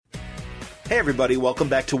Hey everybody, welcome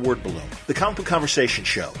back to Word Balloon, the comic book conversation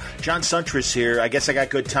show. John Suntress here. I guess I got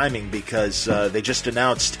good timing because they just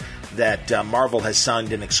announced that Marvel has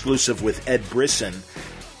signed an exclusive with Ed Brisson,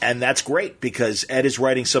 and that's great because Ed is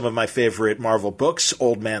writing some of my favorite Marvel books,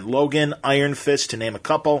 Old Man Logan, Iron Fist, to name a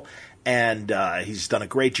couple, and he's done a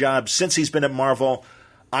great job since he's been at Marvel.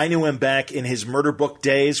 I knew him back in his murder book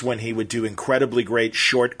days when he would do incredibly great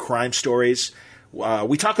short crime stories.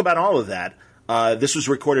 We talk about all of that. This was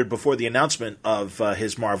recorded before the announcement of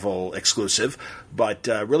his Marvel exclusive, but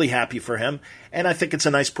really happy for him. And I think it's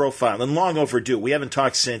a nice profile and long overdue. We haven't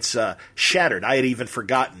talked since Shattered. I had even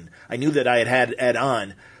forgotten. I knew that I had Ed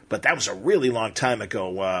on, but that was a really long time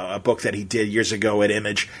ago, a book that he did years ago at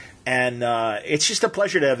Image. And it's just a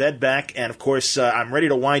pleasure to have Ed back. And, of course, I'm ready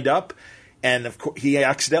to wind up. And, of course, he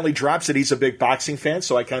accidentally drops that he's a big boxing fan,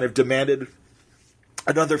 so I kind of demanded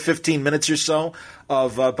another 15 minutes or so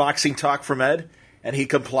of boxing talk from Ed, and he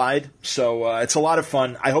complied. So it's a lot of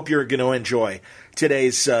fun. I hope you're going to enjoy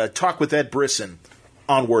today's talk with Ed Brisson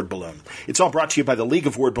on Word Balloon. It's all brought to you by the League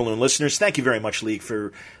of Word Balloon listeners. Thank you very much, League,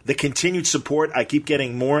 for the continued support. I keep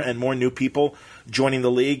getting more and more new people joining the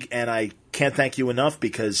League, and I can't thank you enough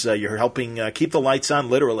because you're helping keep the lights on,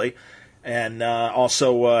 literally, and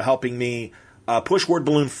also helping me push Word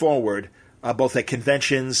Balloon forward, both at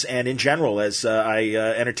conventions and in general as I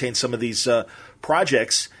entertain some of these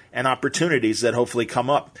projects and opportunities that hopefully come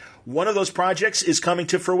up. One of those projects is coming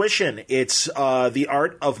to fruition. It's the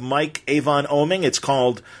art of Mike Avon Oming. It's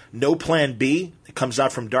called No Plan B. It comes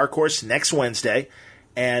out from Dark Horse next Wednesday.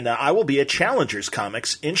 And I will be at Challengers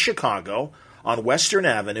Comics in Chicago on Western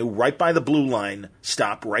Avenue, right by the Blue Line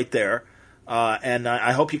stop right there. And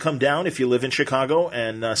I hope you come down if you live in Chicago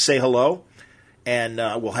and say hello. And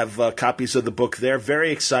we'll have copies of the book there.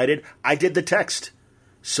 Very excited. I did the text.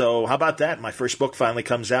 So how about that? My first book finally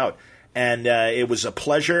comes out. And it was a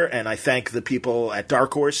pleasure, and I thank the people at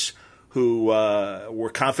Dark Horse who were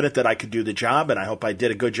confident that I could do the job, and I hope I did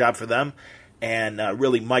a good job for them. And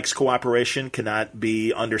really, Mike's cooperation cannot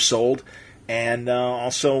be undersold. And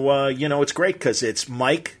also, it's great because it's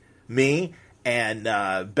Mike, me, and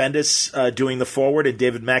Bendis doing the forward and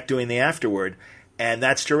David Mack doing the afterward. And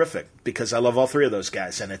that's terrific because I love all three of those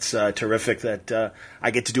guys, and it's terrific that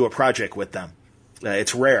I get to do a project with them.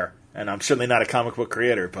 It's rare, and I'm certainly not a comic book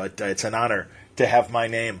creator, but it's an honor to have my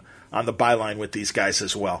name on the byline with these guys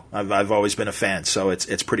as well. I've always been a fan, so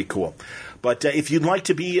it's pretty cool. But if you'd like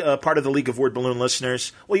to be a part of the League of Word Balloon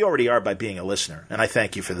listeners, well, you already are by being a listener, and I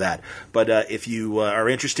thank you for that. But if you are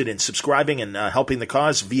interested in subscribing and helping the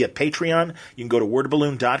cause via Patreon, you can go to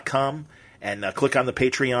wordballoon.com. and click on the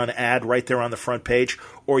Patreon ad right there on the front page,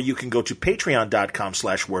 or you can go to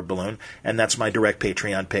patreon.com/wordballoon, and that's my direct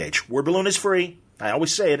Patreon page. Wordballoon is free. I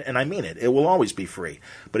always say it, and I mean it. It will always be free.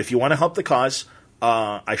 But if you want to help the cause,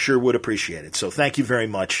 I sure would appreciate it. So thank you very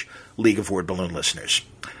much, League of Word Balloon listeners.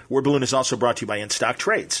 Word Balloon is also brought to you by InStock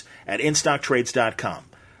Trades at InStockTrades.com.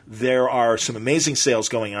 There are some amazing sales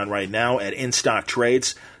going on right now at InStock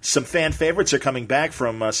Trades. Some fan favorites are coming back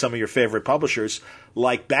from some of your favorite publishers,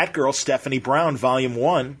 like Batgirl Stephanie Brown, Volume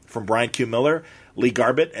 1, from Brian Q. Miller, Lee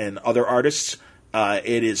Garbett, and other artists.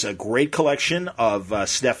 It is a great collection of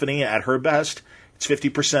Stephanie at her best. It's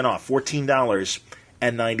 50% off,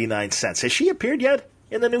 $14.99. Has she appeared yet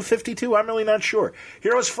in the new 52? I'm really not sure.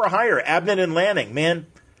 Heroes for Hire, Abnett and Lanning. Man,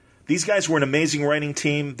 these guys were an amazing writing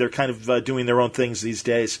team. They're kind of doing their own things these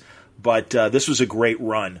days. But this was a great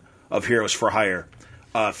run of Heroes for Hire,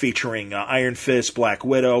 featuring Iron Fist, Black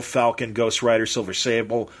Widow, Falcon, Ghost Rider, Silver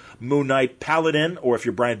Sable, Moon Knight, Paladin, or if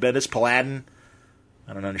you're Brian Bendis, Paladin.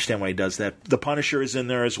 I don't understand why he does that. The Punisher is in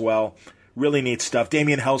there as well. Really neat stuff.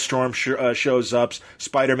 Damian Hellstrom shows up.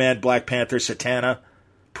 Spider-Man, Black Panther, Satana.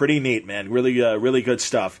 Pretty neat, man. Really good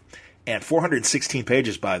stuff. And 416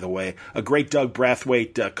 pages, by the way. A great Doug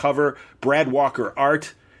Brathwaite cover. Brad Walker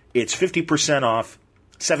art. It's 50% off,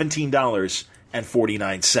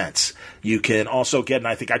 $17.49. You can also get, and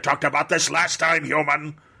I think I talked about this last time,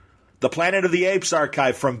 human, the Planet of the Apes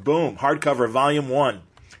archive from Boom, hardcover, Volume 1.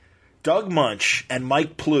 Doug Munch and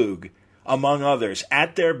Mike Plug, among others,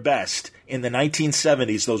 at their best in the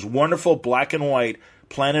 1970s, those wonderful black and white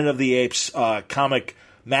Planet of the Apes comic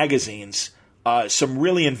magazines, some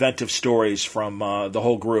really inventive stories from the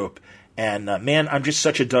whole group. And, man, I'm just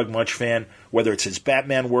such a Doug Munch fan, whether it's his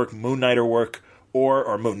Batman work, Moon Knight work,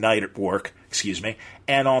 or Moon Knight work,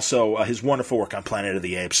 and also his wonderful work on Planet of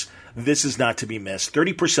the Apes. This is not to be missed.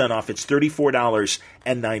 30% off. It's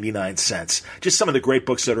 $34.99. Just some of the great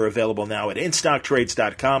books that are available now at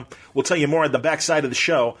InStockTrades.com. We'll tell you more on the backside of the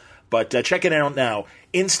show, but check it out now,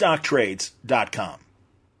 InStockTrades.com.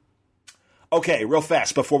 Okay, real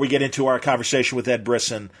fast, before we get into our conversation with Ed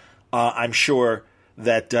Brisson I'm sure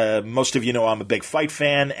that most of you know I'm a big fight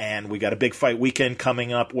fan, and we got a big fight weekend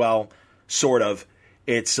coming up. Well, sort of.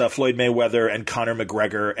 It's Floyd Mayweather and Conor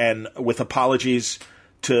McGregor, and with apologies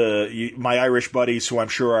to my Irish buddies who I'm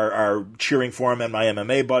sure are cheering for him and my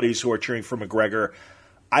MMA buddies who are cheering for McGregor,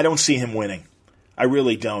 I don't see him winning. I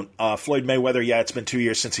really don't. Floyd Mayweather, yeah, it's been 2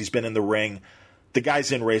 years since he's been in the ring. The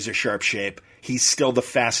guy's in razor-sharp shape. He's still the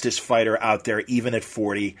fastest fighter out there, even at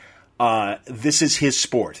 40. This is his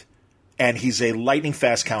sport, and he's a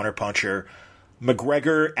lightning-fast counterpuncher.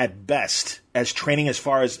 McGregor, at best, as training as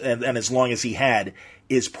far as and as long as he had,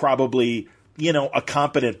 is probably, a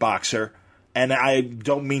competent boxer. And I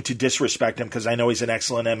don't mean to disrespect him because I know he's an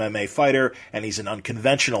excellent MMA fighter and he's an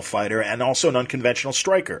unconventional fighter and also an unconventional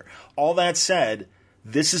striker. All that said,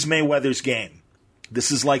 this is Mayweather's game.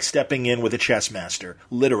 This is like stepping in with a chess master,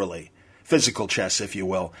 literally. Physical chess, if you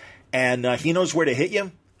will. And he knows where to hit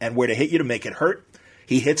you and where to hit you to make it hurt.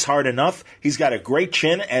 He hits hard enough. He's got a great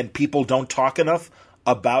chin, and people don't talk enough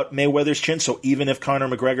about Mayweather's chin. So even if Conor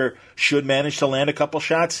McGregor should manage to land a couple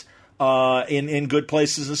shots in good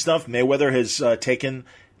places and stuff, Mayweather has taken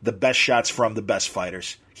the best shots from the best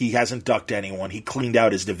fighters. He hasn't ducked anyone. He cleaned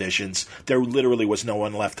out his divisions. There literally was no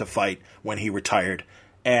one left to fight when he retired.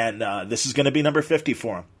 And this is going to be number 50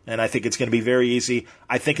 for him. And I think it's going to be very easy.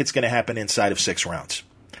 I think it's going to happen inside of 6 rounds.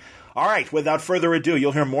 All right, without further ado,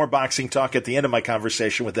 you'll hear more boxing talk at the end of my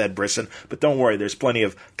conversation with Ed Brisson. But don't worry, there's plenty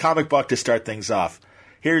of comic buck to start things off.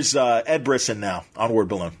 Here's Ed Brisson now on Word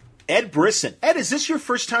Balloon. Ed Brisson. Ed, is this your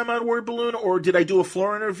first time on Word Balloon, or did I do a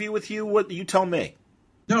floor interview with you? What you tell me?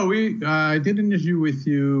 No, I did an interview with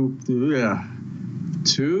you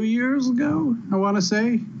 2 years ago, I want to say. I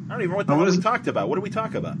don't even know what the hell we talked about. What did we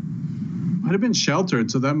talk about? Might have been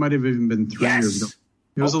Sheltered, so that might have even been 3 years ago.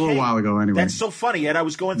 It was a little while ago anyway. That's so funny, Ed. I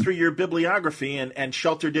was going through your bibliography, and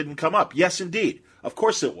Shelter didn't come up. Yes, indeed. Of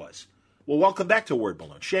course it was. Well, welcome back to Word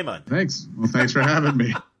Balloon. Shame on you. Thanks. Well, thanks for having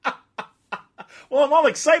me. Well, I'm all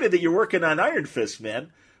excited that you're working on Iron Fist,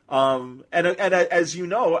 man. And as you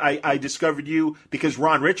know, I discovered you because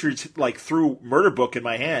Ron Richards threw Murder Book in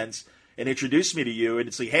my hands and introduced me to you, and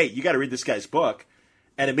it's like, hey, you got to read this guy's book.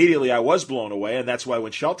 And immediately I was blown away, and that's why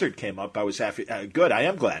when Sheltered came up, I was happy. Good, I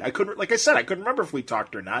am glad. I couldn't remember if we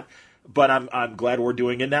talked or not, but I'm glad we're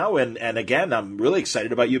doing it now. And again, I'm really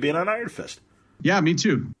excited about you being on Iron Fist. Yeah, me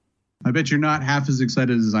too. I bet you're not half as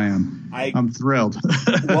excited as I am. I'm thrilled.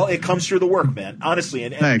 Well, it comes through the work, man. Honestly,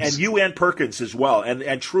 and you and Perkins as well.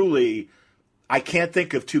 And truly, I can't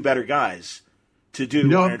think of two better guys to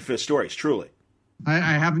do Iron Fist stories. Truly, I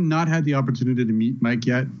have not had the opportunity to meet Mike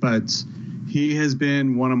yet, but he has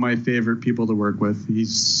been one of my favorite people to work with.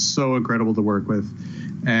 He's so incredible to work with.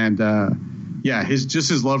 And,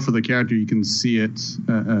 his love for the character, you can see it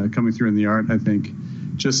coming through in the art, I think.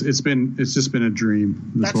 It's just been a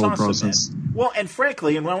dream, this whole process. Man. Well, and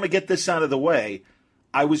frankly, and I want to get this out of the way,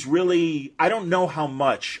 I don't know how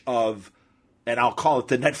much of, and I'll call it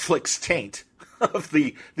the Netflix taint of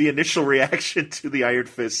the initial reaction to the Iron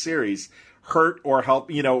Fist series hurt or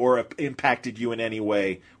help, or impacted you in any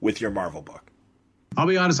way with your Marvel book? I'll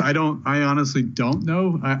be honest, I honestly don't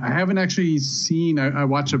know. I haven't actually seen, I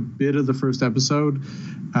watched a bit of the first episode,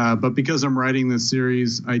 but because I'm writing this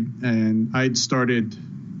series, I'd started,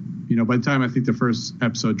 by the time I think the first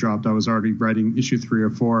episode dropped, I was already writing issue 3 or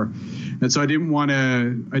 4. And so I didn't want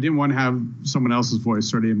to have someone else's voice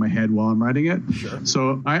sort of in my head while I'm writing it. Sure.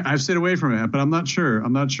 So I've stayed away from it, but I'm not sure.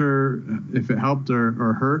 I'm not sure if it helped or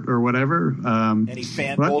hurt or whatever. Any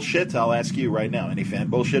fan bullshit? I'll ask you right now. Any fan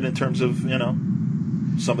bullshit in terms of,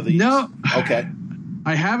 some of these? No. Okay.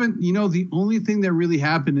 I haven't, the only thing that really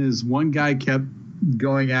happened is one guy kept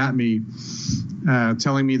going at me,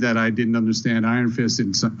 telling me that I didn't understand Iron Fist,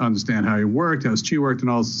 didn't understand how he worked, how his chi worked, and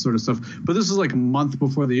all this sort of stuff. But this was like a month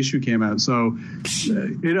before the issue came out. So,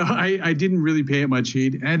 I didn't really pay it much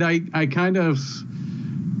heed. And I kind of,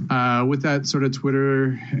 with that sort of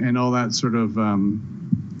Twitter and all that sort of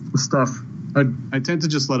stuff, I tend to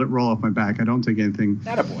just let it roll off my back. I don't take anything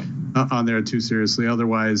on there too seriously.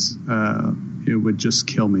 Otherwise, it would just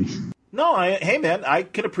kill me. No, hey man, I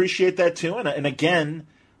can appreciate that too. And again,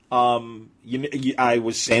 I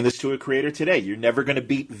was saying this to a creator today. You're never going to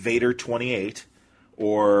beat Vader 28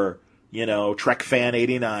 or Trek Fan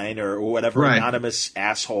 89 or whatever anonymous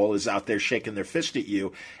asshole is out there shaking their fist at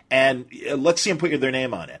you. And let's see them put their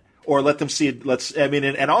name on it, or let them see it.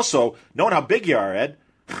 And also knowing how big you are, Ed.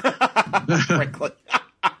 Frankly.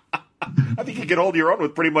 I think you can hold your own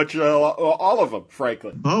with pretty much all of them,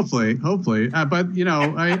 frankly. Hopefully. But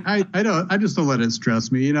I just don't let it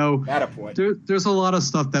stress me. There's a lot of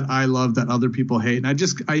stuff that I love that other people hate, and I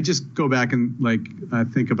just go back and I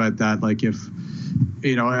think about that. Like if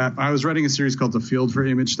I was writing a series called The Field for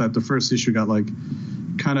Image that the first issue got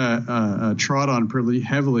kind of trod on pretty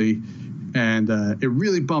heavily. And it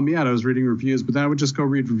really bummed me out. I was reading reviews, but then I would just go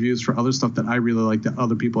read reviews for other stuff that I really like that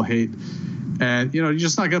other people hate. And, you're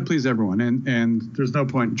just not going to please everyone. And there's no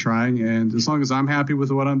point in trying. And as long as I'm happy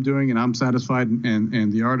with what I'm doing and I'm satisfied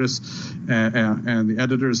and the artists and the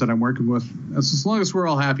editors that I'm working with, as long as we're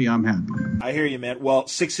all happy, I'm happy. I hear you, man. Well,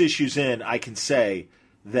 6 issues in, I can say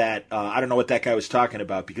that I don't know what that guy was talking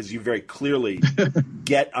about because you very clearly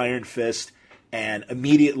get Iron Fist. And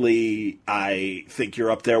immediately, I think you're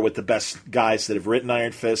up there with the best guys that have written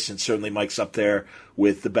Iron Fist, and certainly Mike's up there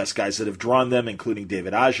with the best guys that have drawn them, including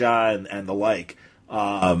David Aja and the like.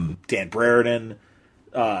 Dan Brereton,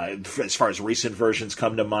 as far as recent versions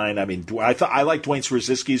come to mind. I mean, I like Dwayne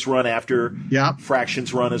Swarzisky's run after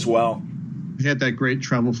Fraction's run as well. He had that great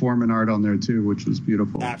Travel Foreman art on there too, which was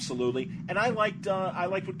beautiful. Absolutely, and I liked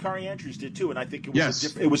what Kari Andrews did too, and I think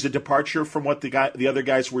it was a departure from what the other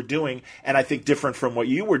guys were doing, and I think different from what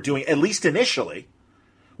you were doing, at least initially,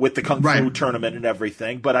 with the Kung Fu tournament and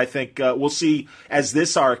everything. But I think we'll see as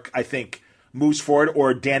this arc moves forward,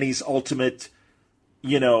 or Danny's ultimate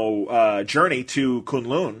journey to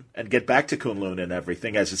Kunlun and get back to Kunlun and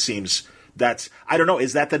everything, as it seems. I don't know.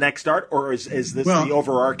 Is that the next arc, or is this the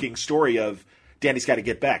overarching story of Danny's got to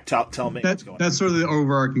get back? Tell me what's going on. That's sort of the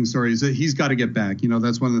overarching story. Is that he's got to get back.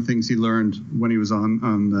 That's one of the things he learned when he was in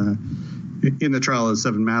the trial of the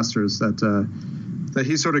Seven Masters. That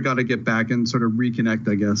he sort of got to get back and sort of reconnect,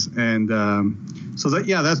 I guess. And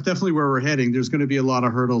that's definitely where we're heading. There's going to be a lot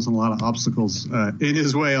of hurdles and a lot of obstacles in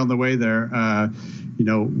his way on the way there.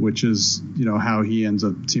 Which is, how he ends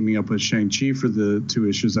up teaming up with Shang-Chi for the 2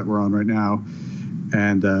 issues that we're on right now.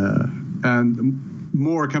 And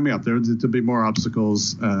more coming up. There'll be more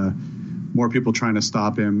obstacles, more people trying to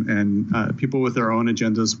stop him, and people with their own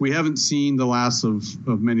agendas. We haven't seen the last of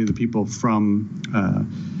many of the people from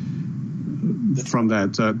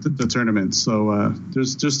the tournament. So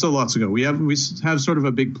there's still lots to go. We have sort of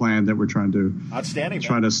a big plan that we're trying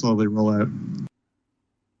to slowly roll out.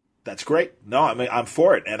 That's great. No, I'm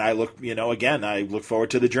for it, and I look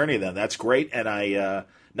forward to the journey. Then that's great, and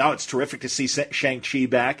it's terrific to see Shang-Chi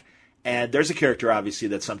back. And there's a character, obviously,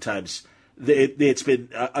 that sometimes it's been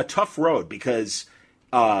a tough road because,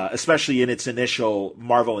 especially in its initial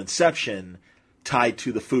Marvel inception, tied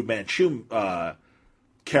to the Fu Manchu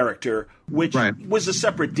character, which was a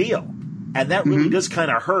separate deal, and that really does kind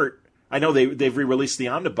of hurt. I know they've re-released the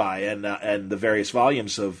Omnibuy and the various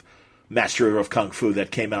volumes of Master of Kung Fu that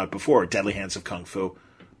came out before, Deadly Hands of Kung Fu,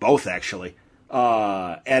 both actually.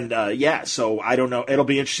 So I don't know. It'll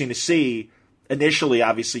be interesting to see. Initially,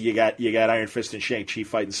 obviously, you got Iron Fist and Shang-Chi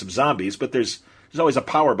fighting some zombies, but there's always a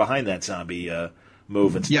power behind that zombie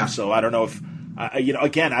move and stuff. Yeah. So I don't know if I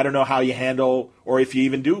don't know how you handle, or if you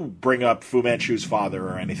even do bring up Fu Manchu's father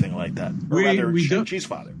or anything like that, or rather Shang-Chi's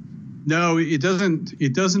father. No, it doesn't.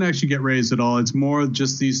 It doesn't actually get raised at all. It's more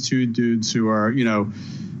just these 2 dudes who are,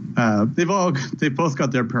 they've both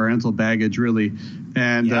got their parental baggage, really,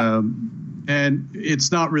 and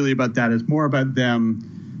it's not really about that. It's more about them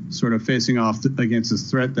sort of facing off against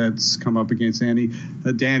this threat that's come up against Danny.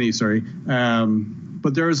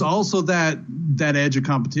 But there's also that edge of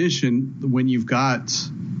competition when you've got,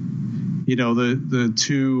 the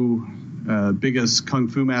 2 biggest kung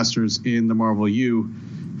fu masters in the Marvel U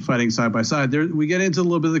fighting side by side. We get into a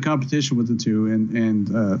little bit of the competition with the 2, and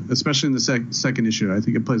especially in the second issue, I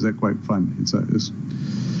think it plays that quite fun.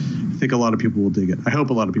 I think a lot of people will dig it. I hope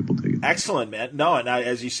a lot of people dig it. Excellent, man. No, and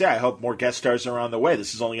as you say, I hope more guest stars are on the way.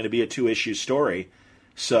 This is only going to be a 2-issue story,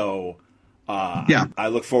 so I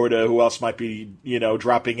look forward to who else might be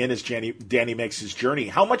dropping in as Danny makes his journey.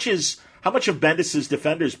 How much of Bendis's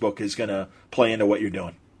Defenders book is going to play into what you're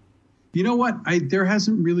doing? You know what? There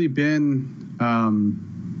hasn't really been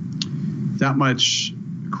that much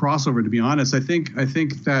crossover, to be honest. I think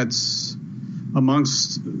that's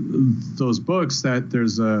amongst those books that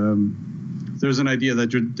there's an idea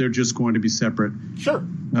that they're just going to be separate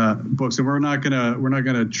books, and we're not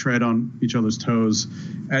gonna tread on each other's toes.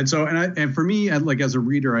 And so, and for me, as a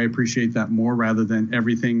reader, I appreciate that more rather than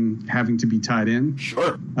everything having to be tied in.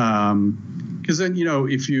 Sure. Because then,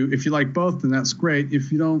 if you like both, then that's great.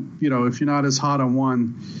 If you don't, if you're not as hot on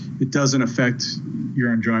one, it doesn't affect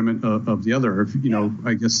your enjoyment of the other.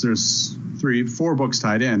 I guess there's 3-4 books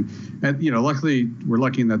tied in, and luckily we're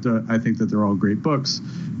lucky in that I think that they're all great books.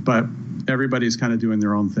 But everybody's kind of doing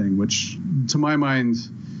their own thing, which to my mind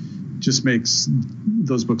just makes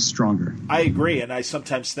those books stronger. I agree, and I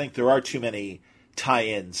sometimes think there are too many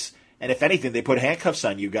tie-ins. And if anything, they put handcuffs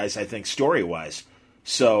on you guys, I think, story-wise.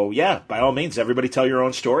 So, yeah, by all means, everybody tell your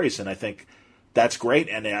own stories, and I think that's great.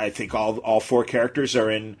 And I think all four characters are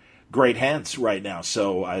in great hands right now.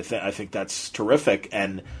 So I think that's terrific.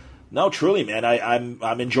 And no, truly, man,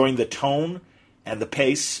 I'm enjoying the tone and the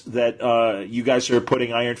pace that you guys are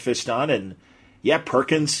putting Iron Fist on. And, yeah,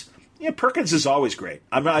 Perkins is always great.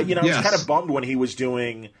 I was kind of bummed when he was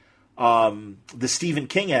doing the Stephen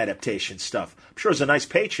King adaptation stuff. I'm sure it was a nice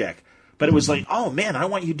paycheck. But it was like, oh, man, I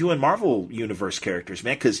want you doing Marvel Universe characters,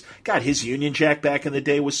 man, because, God, his Union Jack back in the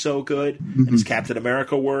day was so good, and his Captain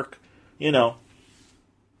America work,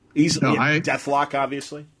 Deathlock,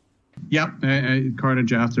 obviously. Yep,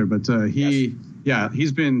 Carnage after, but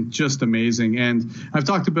he's been just amazing. And I've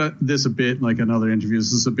talked about this a bit, like in other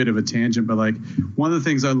interviews. This is a bit of a tangent, but like one of the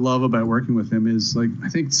things I love about working with him is like I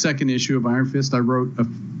think second issue of Iron Fist, I wrote a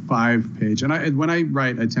 5-page, and when I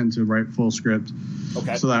write, I tend to write full script.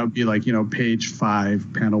 Okay. So that would be like page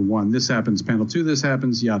 5, panel 1. This happens, panel 2. This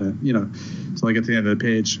happens, yada. So like at the end of the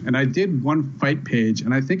page, and I did one fight page,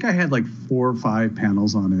 and I think I had like 4 or 5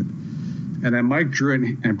 panels on it. And then Mike drew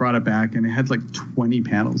it and brought it back, and it had like 20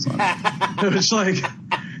 panels on it. It was like,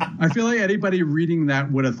 I feel like anybody reading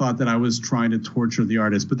that would have thought that I was trying to torture the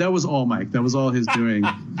artist. But that was all Mike. That was all his doing.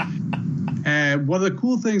 And one of the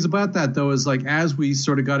cool things about that, though, is like as we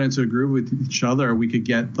sort of got into a groove with each other, we could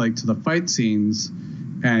get like to the fight scenes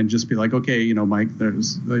and just be like, okay, Mike,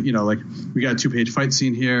 there's, like we got a 2-page fight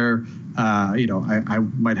scene here. I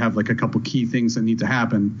might have like a couple key things that need to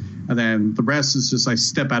happen, and then the rest is just I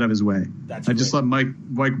step out of his way. Just let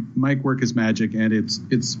Mike work his magic, and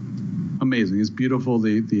it's amazing. It's beautiful.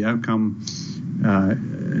 The outcome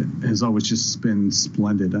has always just been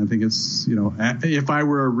splendid. I think it's if I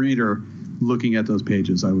were a reader looking at those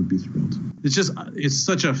pages, I would be thrilled. It's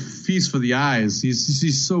such a feast for the eyes.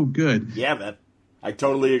 He's so good. Yeah, man. I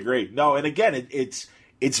totally agree. No, and again, it's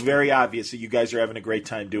very obvious that you guys are having a great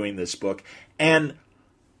time doing this book. And,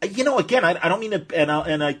 again, I don't mean to,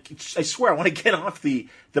 and I swear I want to get off the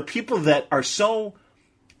people that are so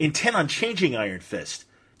intent on changing Iron Fist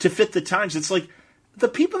to fit the times. It's like the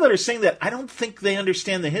people that are saying that, I don't think they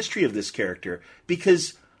understand the history of this character,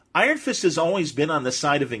 because Iron Fist has always been on the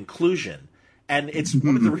side of inclusion. And it's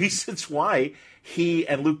one of the reasons why he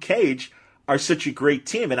and Luke Cage are such a great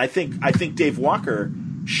team. And I think Dave Walker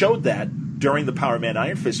showed that during the Power Man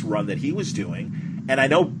Iron Fist run that he was doing. And I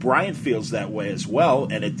know Brian feels that way as well,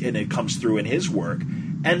 and it comes through in his work.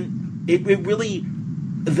 And it really,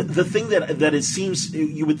 the thing that it seems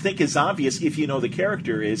you would think is obvious if you know the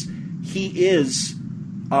character is he is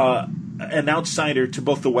an outsider to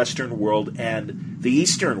both the Western world and the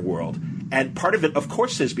Eastern world. And part of it, of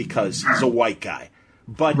course, is because he's a white guy.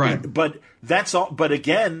 But right. But that's all. But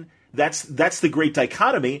again, that's the great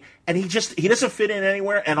dichotomy, and he doesn't fit in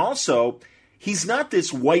anywhere. And also, he's not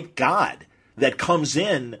this white god that comes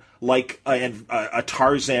in like a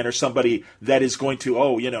Tarzan or somebody that is going to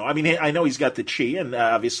I know he's got the chi and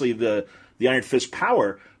obviously the Iron Fist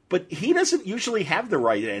power, but he doesn't usually have the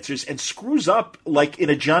right answers and screws up like in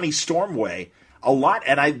a Johnny Storm way a lot.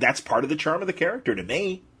 And that's part of the charm of the character to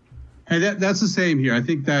me. And that's the same here. I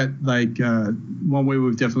think that one way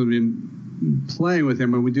we've definitely been playing with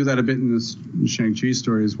him, and we do that a bit in this Shang-Chi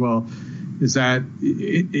story as well, is that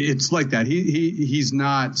it's like that. He's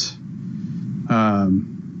not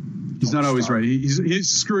always right. He's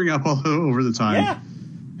screwing up all over the time. Yeah.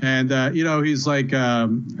 And he's like I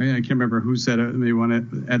can't remember who said it. Maybe one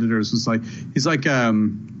of the editors was like he's like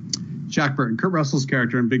Jack Burton, Kurt Russell's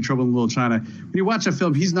character in Big Trouble in Little China. When you watch a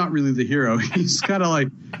film, he's not really the hero. He's kind of like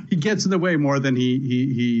he gets in the way more than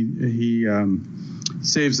he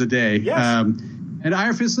saves the day. Yes. And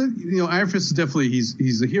Iron Fist, Iron Fist is definitely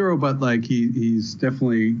he's a hero, but like he's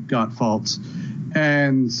definitely got faults.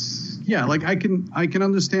 And yeah, like I can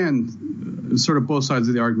understand sort of both sides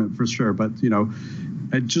of the argument for sure. But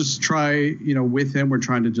I just try with him, we're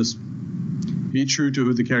trying to just be true to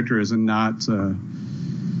who the character is and not.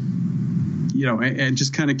 And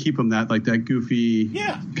just kind of keep him that goofy,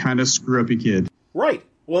 kind of screw-uppy kid. Right.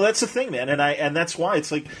 Well, that's the thing, man, and that's why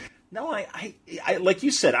it's like, no, I like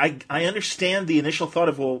you said, I understand the initial thought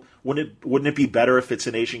of, well, wouldn't it be better if it's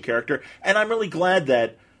an Asian character? And I'm really glad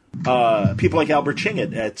that people like Albert Ching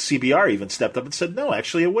at CBR even stepped up and said, no,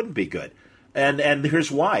 actually, it wouldn't be good, and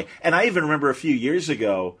here's why. And I even remember a few years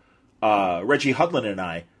ago, Reggie Hudlin and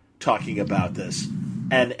I talking about this.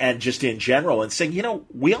 And just in general, and saying,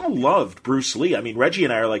 we all loved Bruce Lee. I mean, Reggie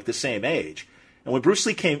and I are like the same age. And when Bruce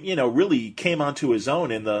Lee really came onto his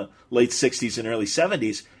own in the late 60s and early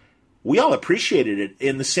 70s, we all appreciated it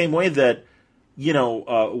in the same way that,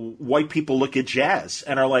 white people look at jazz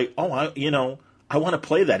and are like, oh, I want to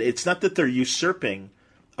play that. It's not that they're usurping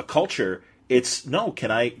a culture. It's, no,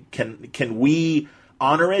 can we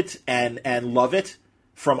honor it and love it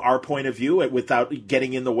from our point of view without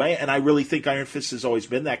getting in the way? And I really think Iron Fist has always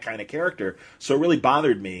been that kind of character. So it really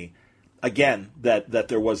bothered me, again, that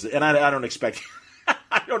there was, and I don't expect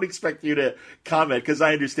I don't expect you to comment, because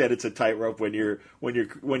I understand it's a tightrope when you're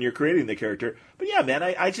creating the character. But yeah, man,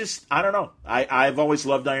 I don't know. I've always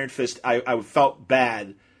loved Iron Fist. I felt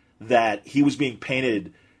bad that he was being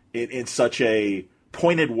painted in such a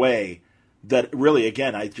pointed way that really,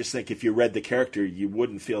 again, I just think if you read the character, you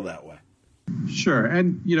wouldn't feel that way. Sure.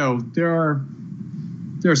 And, there are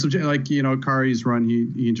some, like, Kari's run,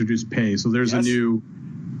 he introduced Pei. So there's a new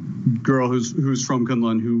girl who's from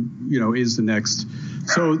Kunlun who, is the next.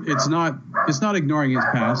 So it's not ignoring his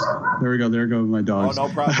past. There we go. There go my dogs. Oh,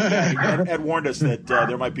 no problem. Yeah, Ed warned us that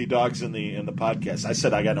there might be dogs in the podcast. I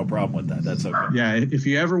said I got no problem with that. That's okay. Yeah, if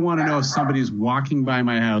you ever want to know if somebody's walking by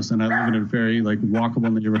my house, and I live in a very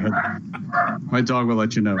walkable neighborhood, my dog will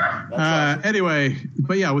let you know. Awesome. Anyway,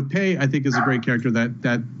 but yeah, with Pei, I think is a great character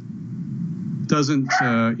that doesn't,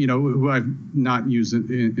 who I've not used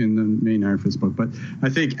in the main Iron Fist book, but I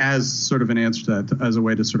think as sort of an answer to that, as a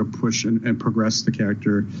way to sort of push and progress the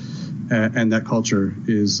character and that culture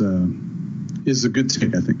is a good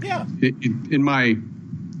take, I think. Yeah. In my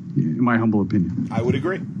humble opinion. I would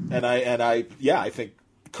agree. And I think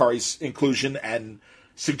Kari's inclusion and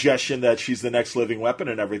suggestion that she's the next living weapon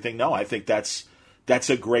and everything, no, I think that's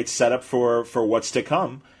a great setup for what's to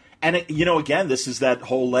come. And, again, this is that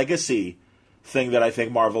whole legacy thing that I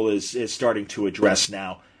think Marvel is starting to address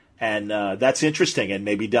now. And that's interesting. And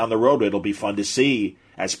maybe down the road it'll be fun to see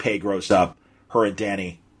as Pei grows up, her and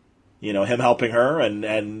Danny, him helping her. And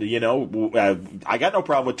I got no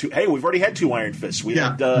problem with two. Hey, we've already had two Iron Fists. We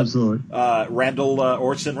had absolutely.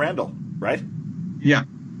 Orson Randall, right? Yeah.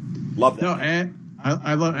 Love that. No, and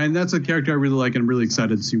I love, and that's a character I really like, and I'm really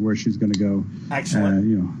excited to see where she's going to go. Excellent.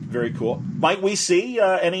 Very cool. Might we see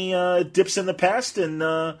any dips in the past? And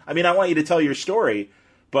I want you to tell your story,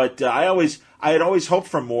 but I had always hoped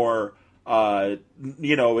for more,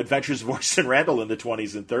 Adventures of Orson Randall in the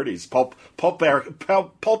 20s and 30s,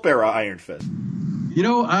 pulp era Iron Fist.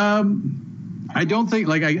 I don't think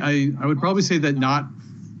I would probably say that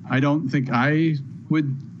I don't think I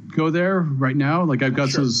would go there right now. I've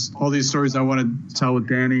got all these stories I want to tell with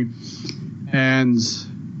Danny, and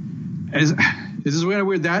this is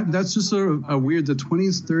weird. That's just sort of weird. The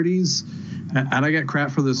 20s, 30s, and I get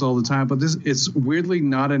crap for this all the time, but it's weirdly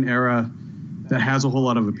not an era that has a whole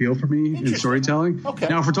lot of appeal for me in storytelling. Okay.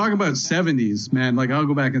 Now, if we're talking about 70s, man, I'll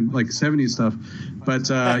go back and 70s stuff,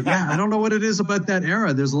 but I don't know what it is about that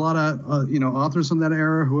era. There's a lot of authors from that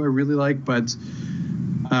era who I really like, but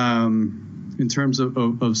in terms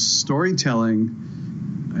of storytelling,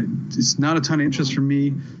 it's not a ton of interest for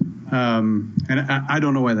me, and I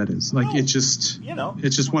don't know why that is. It's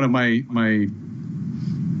just one of my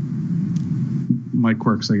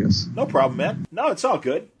quirks, I guess. No problem, man. No, it's all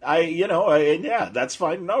good. That's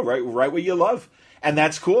fine. No, right what you love, and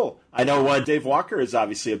that's cool. I know Dave Walker is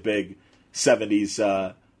obviously a big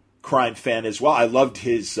 70s crime fan as well. I loved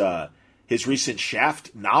his recent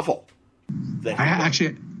Shaft novel.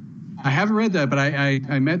 I haven't read that, but I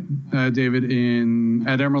met David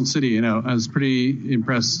at Emerald City. I was pretty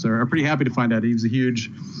impressed, or pretty happy to find out he was a huge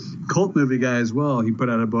cult movie guy as well. He put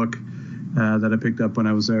out a book that I picked up when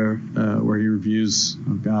I was there, where he reviews.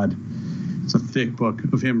 Oh God, it's a thick book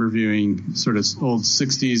of him reviewing sort of old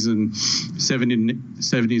 60s and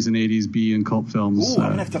 70s and 80s B and cult films. Ooh, I'm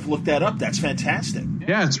gonna have to look that up. That's fantastic.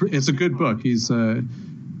 Yeah, it's a good book. He's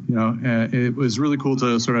it was really cool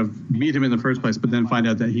to sort of meet him in the first place, but then find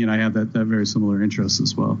out that he and I had that very similar interest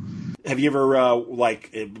as well. Have you ever,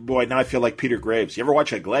 now I feel like Peter Graves. You ever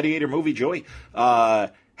watch a Gladiator movie, Joey?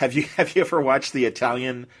 Have you ever watched the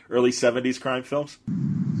Italian early 70s crime films?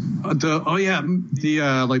 The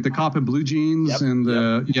cop in blue jeans and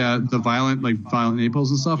the violent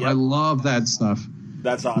Naples and stuff. Yep. I love that stuff.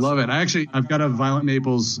 That's awesome. Love it. I've got a Violent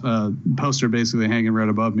Naples poster basically hanging right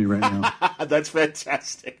above me right now. That's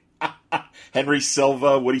fantastic. Henry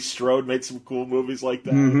Silva, Woody Strode made some cool movies like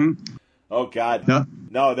that. Mm-hmm. Oh God,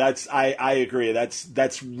 no. That's I agree.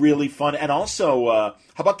 That's really fun. And also, how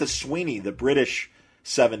about the Sweeney, the British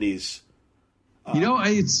 70s?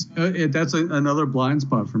 That's another blind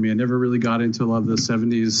spot for me. I never really got into a lot of the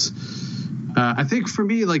 70s. I think for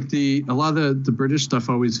me, a lot of the British stuff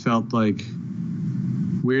always felt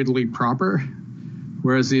weirdly proper,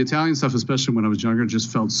 Whereas the Italian stuff, especially when I was younger,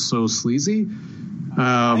 just felt so sleazy.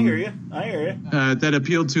 I hear you. That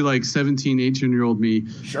appealed to like 17, 18-year-old me.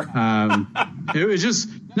 Sure. It was just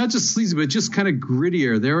not just sleazy, but just kind of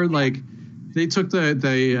grittier. They were like, they took the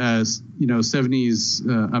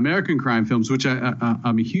 70s American crime films, which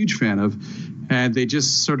I'm a huge fan of, and they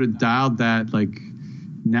just sort of dialed that like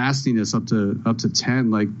nastiness up to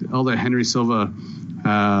 10, like all the Henry Silva,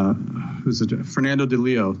 who's it? Fernando de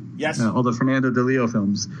Leo. Yes. All the Fernando de Leo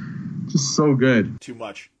films, just so good. Too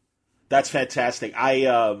much. That's fantastic.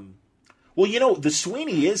 Well, the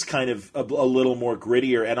Sweeney is kind of a little more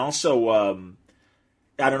grittier, and also,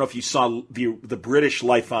 I don't know if you saw the British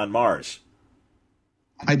Life on Mars.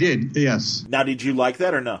 I did, yes. Now, did you like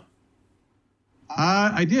that or no?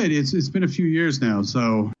 I did. It's been a few years now,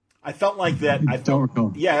 so I felt like that. I don't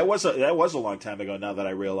recall. Yeah, it was a long time ago. Now that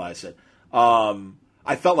I realize it,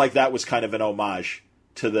 I felt like that was kind of an homage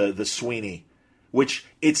to the Sweeney, which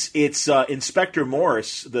it's Inspector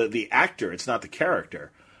Morse, the actor. It's not the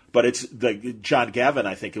character, but it's the John Gavin,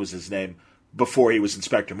 I think it was his name, before he was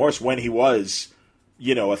Inspector Morse, when he was, a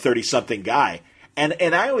 30-something guy.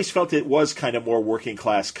 And I always felt it was kind of more working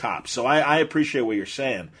class cop. So I appreciate what you're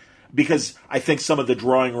saying, because I think some of the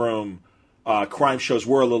drawing room crime shows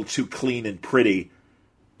were a little too clean and pretty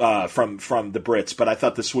from the Brits. But I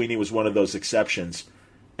thought the Sweeney was one of those exceptions.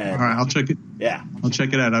 And, all right, I'll check it. Yeah, I'll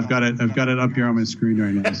check it out. I've got it up here on my screen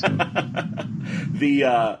right now. So.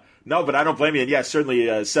 No, but I don't blame you. And yeah, certainly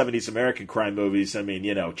 70s American crime movies. I mean,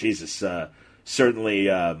 Jesus, certainly.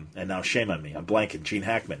 And now shame on me. I'm blanking. Gene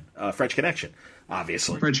Hackman, French Connection.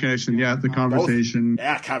 Obviously. French Connection, yeah, The Conversation. Both.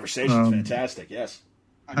 Yeah, Conversation's fantastic, yes.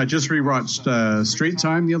 I just rewatched Straight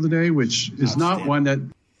Time the other day, which is not one that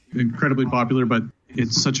incredibly popular, but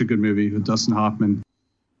it's such a good movie with Dustin Hoffman.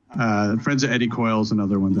 Friends of Eddie Coyle's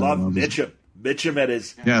another one that I love. Mitchum. Mitchum at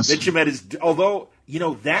his, although,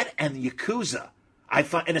 that and Yakuza, I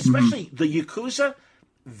thought, and especially the Yakuza,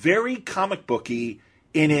 very comic booky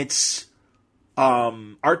in its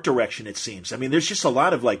art direction, it seems. I mean, there's just a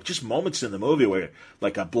lot of just moments in the movie where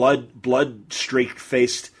like a blood streaked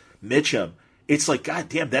faced Mitchum. It's like, God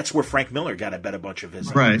damn, that's where Frank Miller got, I bet, a bunch of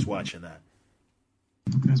his. Right. I was watching that.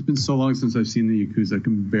 It's been so long since I've seen the Yakuza, I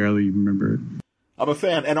can barely remember it. I'm a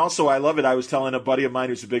fan, and also I love it. I was telling a buddy of mine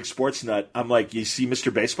who's a big sports nut, I'm like, you see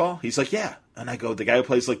Mr. Baseball? He's like, yeah. And I go, the guy who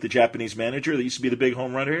plays like the Japanese manager that used to be the big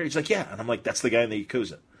home run here? He's like, yeah. And I'm like, that's the guy in the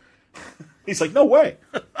Yakuza. He's like, no way.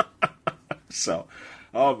 So,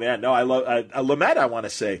 oh man, no, I love Lumet, I want to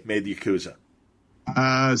say, made the Yakuza.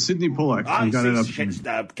 Sidney Pollack.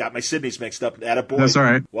 Got my Sidneys mixed up. Attaboy. That's all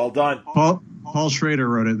right. Well done. Paul Schrader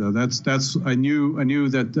wrote it though. That's I knew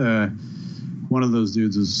that one of those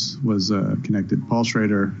dudes was connected. Paul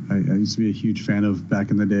Schrader, I used to be a huge fan of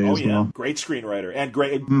back in the day as well. Great screenwriter and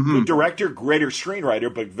great good director, greater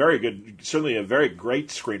screenwriter, but very good, certainly a very great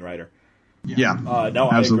screenwriter. Yeah. No, absolutely.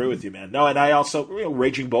 I agree with you, man. No, and I also,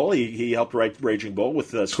 Raging Bull, he helped write Raging Bull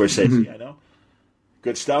with Scorsese, I know.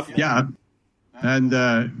 Good stuff. Yeah. And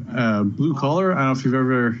Blue Collar, I don't know if you've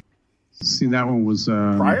ever seen that one, was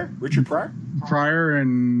Pryor? Richard Pryor? Pryor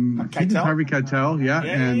and Harvey Keitel,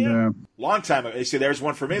 yeah. Long time ago. You see, there's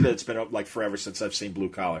one for me that's been like forever since I've seen Blue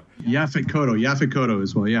Collar. Yaphet Kotto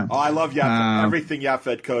as well, yeah. Oh, I love Yaphet. Everything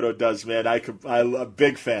Yaphet Kotto does, man. I'm a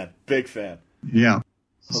big fan. Yeah.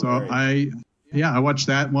 So I watched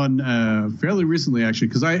that one fairly recently, actually,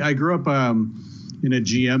 because I grew up in a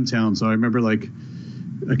GM town, so I remember I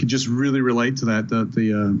could just really relate to that.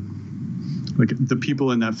 The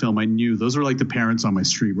people in that film, I knew those were like the parents on my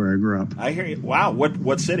street where I grew up. I hear you. Wow,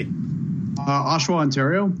 what city? Oshawa,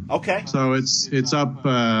 Ontario. Okay. So it's up,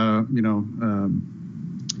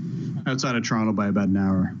 outside of Toronto by about an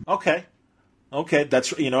hour. Okay.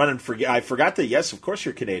 That's I forgot that. Yes, of course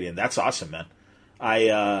you're Canadian. That's awesome, man.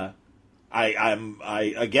 I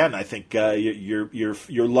think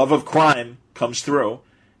your love of crime comes through,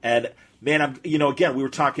 and man, again, we were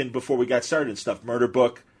talking before we got started and stuff. Murder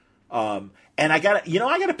Book, and I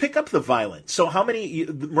gotta pick up the Violent. So how many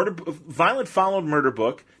Violent followed Murder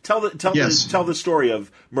Book? Tell the story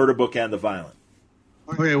of Murder Book and the Violent.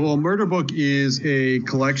 Okay, well, Murder Book is a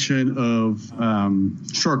collection of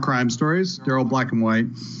short crime stories. They're all black and white,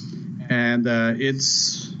 and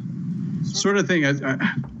it's sort of thing.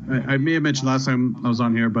 I may have mentioned last time I was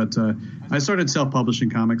on here, but I started self-publishing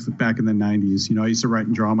comics back in the 90s. I used to write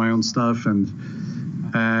and draw my own stuff,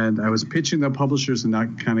 and I was pitching the publishers and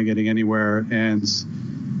not kind of getting anywhere. And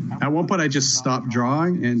at one point, I just stopped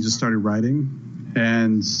drawing and just started writing.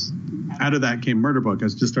 And out of that came Murder Book. I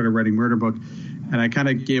just started writing Murder Book. and I kind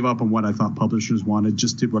of gave up on what I thought publishers wanted,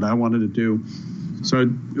 just did what I wanted to do. So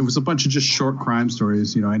it was a bunch of just short crime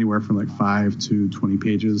stories, anywhere from like 5 to 20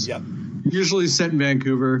 pages. Yep. Usually set in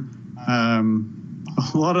Vancouver. A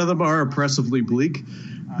lot of them are oppressively bleak,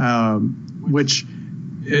 which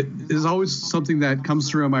it is always something that comes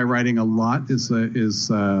through in my writing a lot. A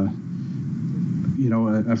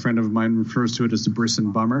friend of mine refers to it as the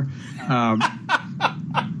Brisson bummer.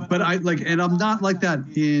 But and I'm not like that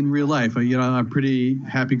in real life. I'm a pretty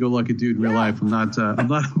happy-go-lucky dude in real life. I'm not a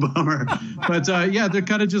bummer. But they're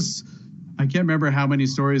kind of just. I can't remember how many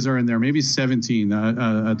stories are in there. Maybe 17.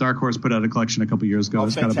 A Dark Horse put out a collection a couple years ago.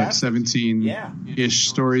 It's got about 17-ish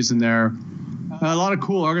stories in there. A lot of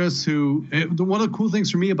cool artists one of the cool things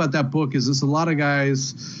for me about that book is there's a lot of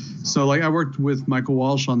guys. So I worked with Michael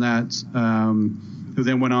Walsh on that. Who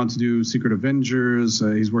then went on to do Secret Avengers.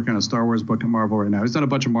 He's working on a Star Wars book at Marvel right now. He's done a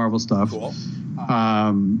bunch of Marvel stuff. Cool.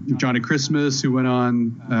 Johnny Christmas, who went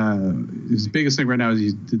on, his biggest thing right now is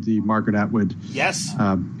he did the Margaret Atwood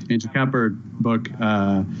Angel Camper book.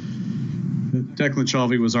 Declan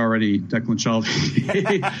Shalvey was already Declan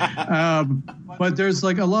Shalvey. But there's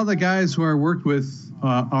a lot of the guys who I worked with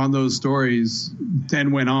on those stories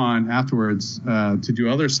then went on afterwards to do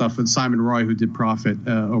other stuff. And Simon Roy, who did Prophet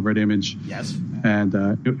over at Image. Yes. And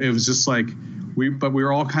it was just we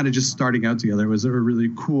were all kind of just starting out together. It was a really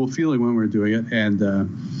cool feeling when we were doing it. And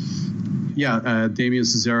Damien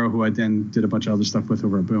Cesaro, who I then did a bunch of other stuff with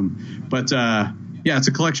over at Boom. But it's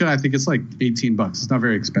a collection. I think it's like $18. It's not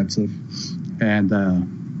very expensive. And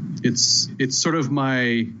it's sort of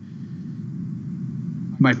my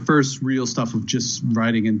first real stuff of just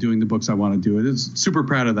writing and doing the books I want to do. It's super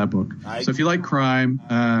proud of that book. So if you like crime,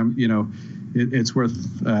 it's worth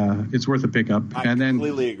a pickup. I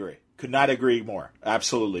completely agree. Could not agree more.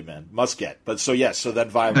 Absolutely, man. Must get. But so that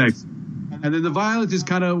Violence. Thanks. And then the Violence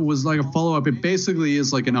was like a follow-up. It basically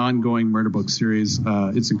is like an ongoing murder book series.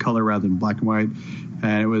 It's in color rather than black and white.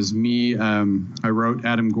 And it was me. I wrote.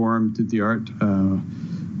 Adam Gorham did the art,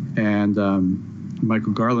 and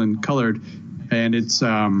Michael Garland colored. And it's it's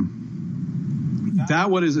a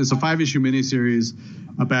 5-issue miniseries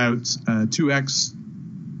about 2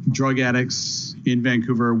 ex-drug addicts in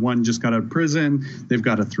Vancouver. One just got out of prison. They've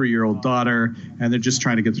got a 3-year-old daughter, and they're just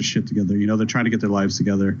trying to get their shit together. They're trying to get their lives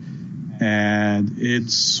together. And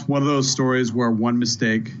it's one of those stories where one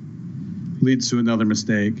mistake leads to another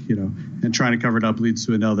mistake, and trying to cover it up leads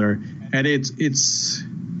to another. And it's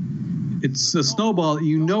a snowball.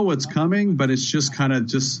 What's coming, but it's just kind of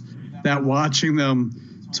just that watching them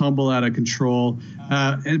tumble out of control.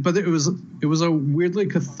 But it was a weirdly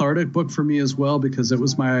cathartic book for me as well, because I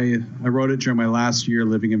wrote it during my last year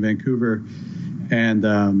living in Vancouver. And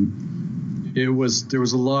there was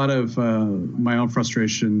a lot of my own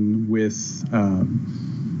frustration with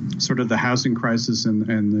sort of the housing crisis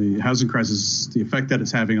and the housing crisis, the effect that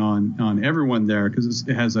it's having on everyone there, because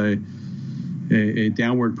it has a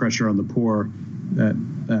downward pressure on the poor that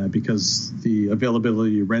because the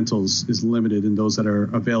availability of rentals is limited, and those that are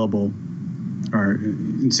available are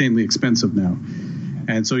insanely expensive now.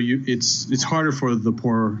 And so it's harder for the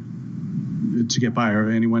poor to get by, or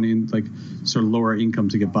anyone in sort of lower income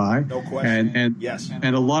to get by. No question. And yes.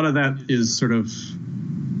 And a lot of that is sort of,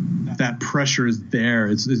 that pressure is there.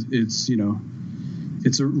 It's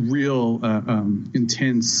a real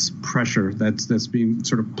intense pressure that's being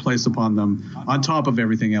sort of placed upon them on top of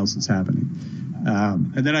everything else that's happening.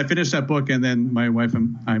 And then I finished that book, and then my wife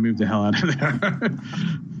and I moved the hell out of there.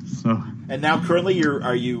 So. And now, currently,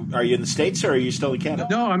 are you in the States, or are you still in Canada?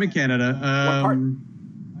 No, I'm in Canada. What part?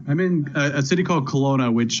 I'm in a city called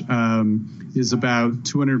Kelowna, which is about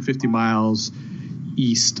 250 miles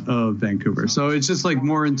east of Vancouver. So it's just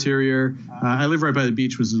more interior. I live right by the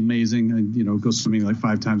beach, which is amazing. I go swimming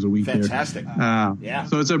 5 times a week. Fantastic. There. Yeah.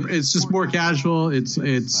 So it's just more casual. It's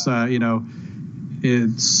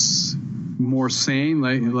more sane.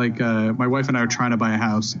 My wife and I are trying to buy a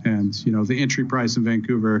house, and the entry price in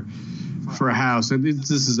Vancouver for a house, and this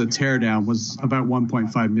is a teardown, was about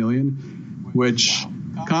 $1.5 million, which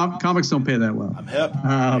comics don't pay that well. I'm hip.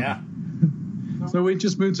 Yeah. So we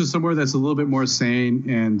just moved to somewhere that's a little bit more sane,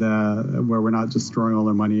 and where we're not just throwing all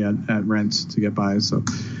our money at rent to get by. So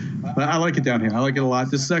but I like it down here. I like it a lot.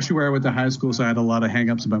 This is actually where I went to high school, so I had a lot of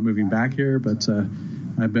hang-ups about moving back here, but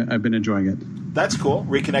I've been enjoying it. That's cool.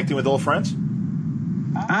 Reconnecting with old friends?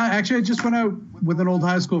 Actually, I just went out with an old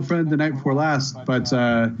high school friend the night before last, but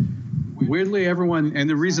weirdly everyone, and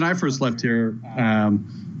the reason I first left here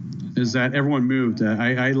is that everyone moved.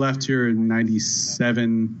 I left here in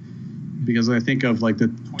 97 because I think of the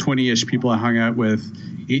 20-ish people I hung out with,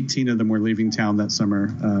 18 of them were leaving town that summer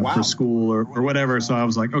for school or whatever. So I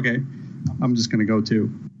was like, okay, I'm just going to go too.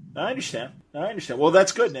 I understand. Well,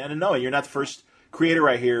 that's good, man. And no, you're not the first creator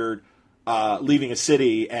I hear leaving a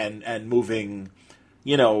city and moving,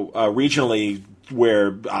 regionally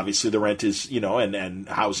where obviously the rent is, and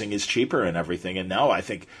housing is cheaper and everything. And now I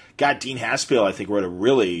think, Dean Haspiel, I think, wrote a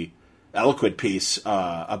really eloquent piece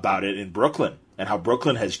about it in Brooklyn and how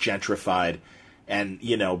Brooklyn has gentrified and,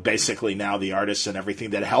 basically now the artists and everything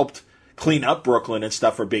that helped clean up Brooklyn and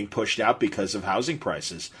stuff are being pushed out because of housing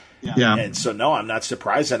prices. Yeah. And so, no, I'm not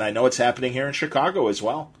surprised. And I know it's happening here in Chicago as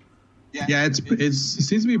well. Yeah, it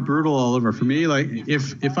seems to be brutal all over. For me, like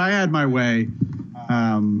if I had my way,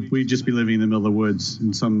 we'd just be living in the middle of the woods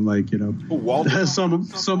in some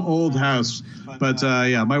some old house. But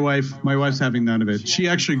my wife's having none of it. She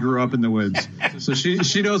actually grew up in the woods, so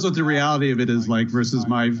she knows what the reality of it is like versus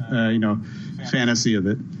my fantasy of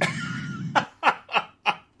it.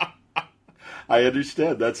 I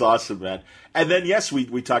understand. That's awesome, man. And then yes,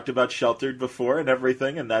 we talked about Sheltered before and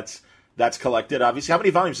everything, and that's collected. Obviously, how many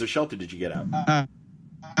volumes of Sheltered did you get out?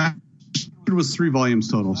 It was 3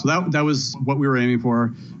 volumes total. So that was what we were aiming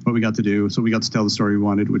for, what we got to do. So we got to tell the story we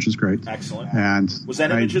wanted, which is great. Excellent. And was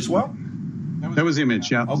that Image as well? That was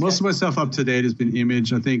Image, yeah. Okay. Most of my stuff up to date has been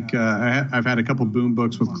Image. I think I've had a couple Boom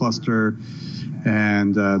books with Cluster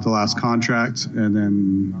and The Last Contract, and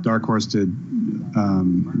then Dark Horse did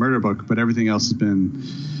Murder Book, but everything else has been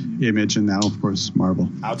Image, and now, of course, Marvel.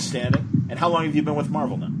 Outstanding. And how long have you been with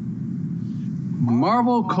Marvel now?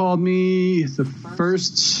 Marvel called me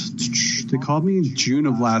they called me in June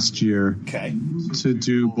of last year to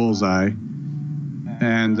do Bullseye.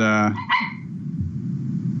 And sorry,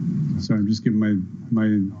 I'm just giving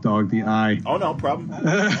my dog the eye. Oh, no problem.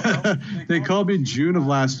 They called me June of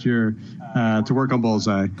last year to work on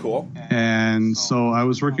Bullseye. Cool. And so I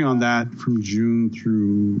was working on that from June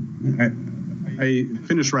through... I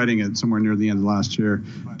finished writing it somewhere near the end of last year,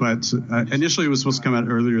 but initially it was supposed to come out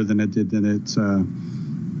earlier than it did.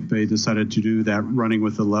 Then they decided to do that Running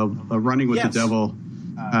with the Devil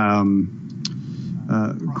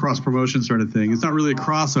cross promotion sort of thing. It's not really a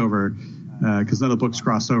crossover because none of the books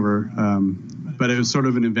crossed over, but it was sort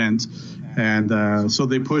of an event, and so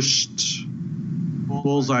they pushed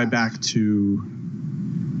Bullseye back to,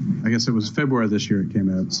 I guess it was February this year it came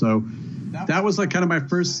out. So that was like kind of my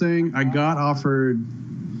first thing. I got offered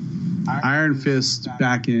Iron Fist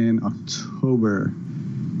back in October.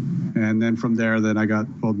 And then from there, I got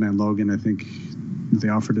Old Man Logan. I think they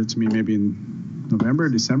offered it to me maybe in November,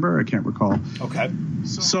 December. I can't recall. Okay.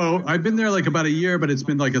 So I've been there like about a year, but it's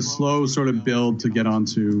been like a slow sort of build to get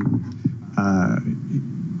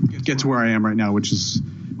to where I am right now, which is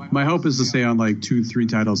my hope is to stay on like 2-3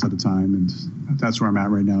 titles at a time, and that's where I'm at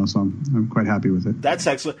right now. So I'm quite happy with it. That's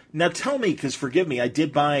excellent. Now tell me, because forgive me, I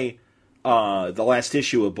did buy the last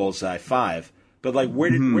issue of Bullseye 5, but like where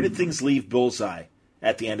did things leave Bullseye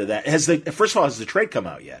at the end of that? First of all, has the trade come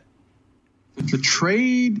out yet? The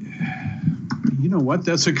trade, you know what?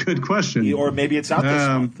 That's a good question. Or maybe it's out this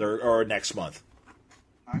month or next month.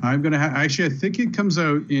 I'm gonna actually. I think it comes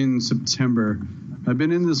out in September. I've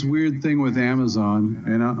been in this weird thing with Amazon,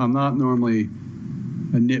 and I'm not normally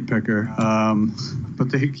a nitpicker,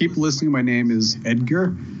 but they keep listing my name as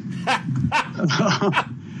Edgar,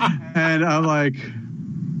 and I'm like,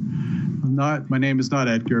 my name is not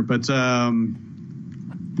Edgar, but anyway,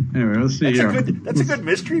 let's see here. That's a good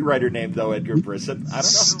mystery writer name, though, Edgar Brisson. I don't know.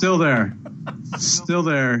 Still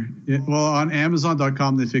there. Well, on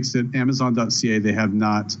Amazon.com they fixed it. Amazon.ca they have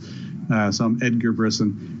not. So I'm Edgar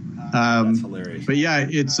Brisson. That's hilarious. But yeah,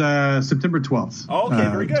 it's September 12th. Oh, okay,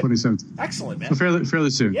 very good. 2017. Excellent, man. So fairly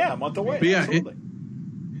soon. Yeah, a month away. But yeah,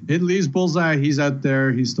 it leaves Bullseye. He's out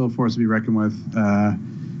there. He's still a force to be reckoned with. I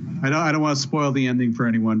don't want to spoil the ending for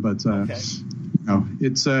anyone, but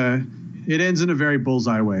it ends in a very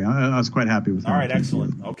Bullseye way. I was quite happy with it. All right,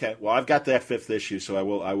 excellent. Okay, well, I've got that 5th issue, so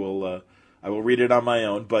I will read it on my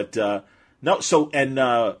own. But no, so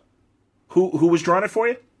who was drawing it for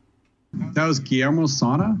you? That was Guillermo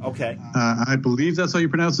Sana. Okay. I believe that's how you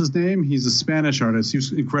pronounce his name. He's a Spanish artist.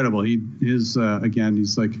 He's incredible. He's like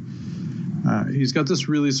he's got this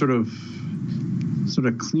really sort of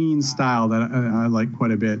clean style that I like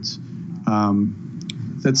quite a bit.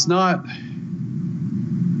 That's not.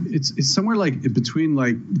 It's somewhere like between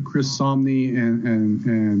like Chris Somney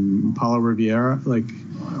and Paulo Riviera, like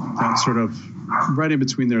that sort of right in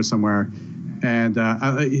between there somewhere. And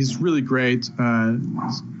he's really great.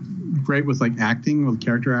 Great with like acting, with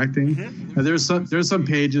character acting. Mm-hmm. There's some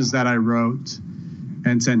pages that I wrote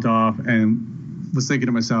and sent off, and was thinking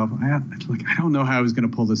to myself, I don't know how I was going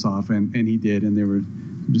to pull this off, and he did, and they were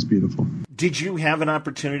just beautiful. Did you have an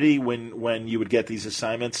opportunity when you would get these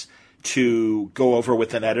assignments to go over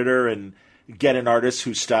with an editor and get an artist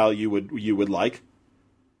whose style you would like?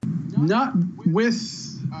 Not with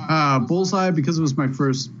Bullseye, because it was my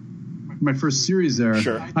first series there.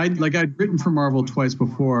 Sure. I'd written for Marvel twice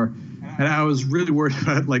before, and I was really worried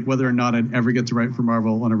about whether or not I'd ever get to write for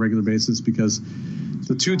Marvel on a regular basis, because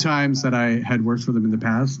the 2 times that I had worked for them in the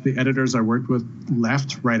past, the editors I worked with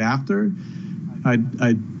left right after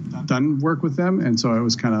I'd done work with them, and so I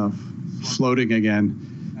was kind of floating again,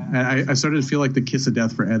 and I started to feel like the kiss of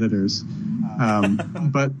death for editors.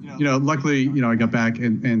 But luckily, I got back,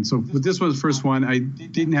 and so with this was the first one. I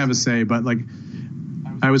didn't have a say, but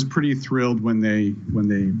I was pretty thrilled when they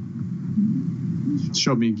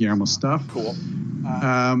showed me Guillermo's stuff. Cool.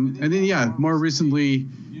 And then more recently,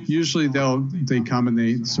 usually they come and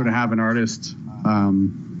they sort of have an artist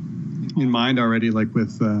in mind already, like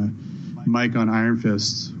with Mike on Iron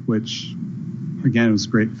Fist, which again was a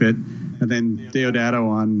great fit, and then Deodato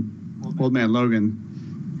on Old Man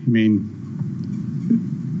Logan. I mean,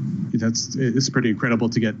 it's pretty incredible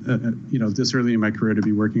to get this early in my career to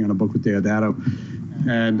be working on a book with Deodato,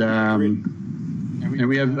 and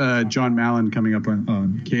we have John Mallon coming up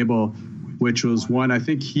on Cable, which was one I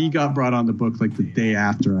think he got brought on the book like the day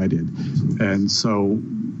after I did, and so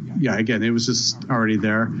again it was just already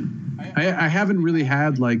there. I haven't really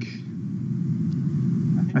had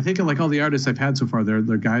I think all the artists I've had so far, they're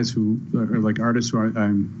guys who are artists who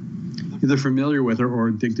I'm either familiar with or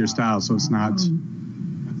dig their style, so it's not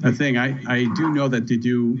a thing. I do know that they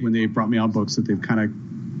do, when they brought me on books, that they've kind of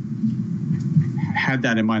had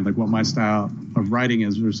that in mind, what my style of writing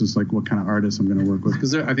is versus what kind of artist I'm going to work with.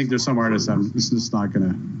 Because I think there's some artists that it's just not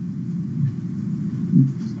going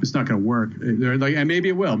to work. They're and maybe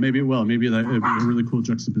it will. Maybe it'd be a really cool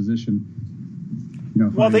juxtaposition.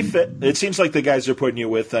 Well, they fit. It seems like the guys they're putting you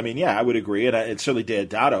with. I mean, I would agree, and it's certainly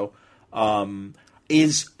Deodato. I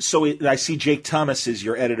see Jake Thomas is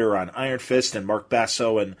your editor on Iron Fist, and Mark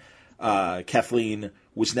Basso and Kathleen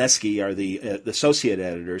Wisniewski are the associate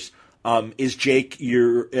editors. Is Jake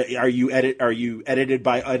are you edited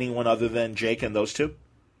by anyone other than Jake and those two?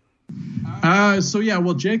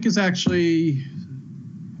 Jake is actually,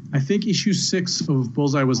 I think issue 6 of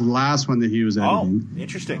Bullseye was the last one that he was editing. Oh,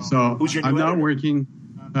 interesting. So who's your new I'm editor? not working.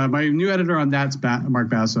 My new editor on that's Mark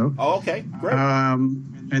Basso. Oh, okay, great.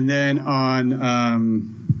 And then on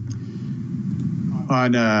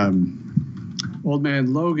Old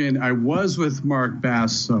Man Logan, I was with Mark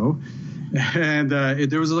Basso, and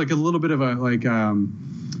there was a little bit of a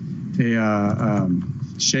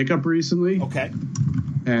shakeup recently. Okay.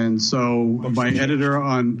 And so my editor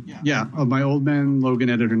on my Old Man Logan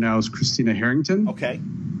editor now is Christina Harrington. Okay.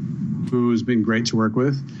 Who's been great to work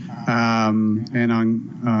with. And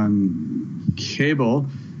on Cable,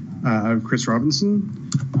 Chris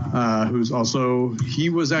Robinson, who's also,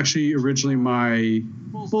 he was actually originally my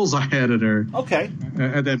Bullseye editor. Okay.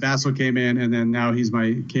 And then Basso came in, and then now he's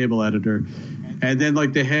my Cable editor. And then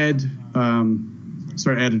the head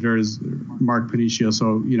editor is Mark Panicio,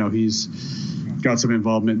 so he's got some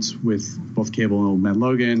involvement with both Cable and Old Man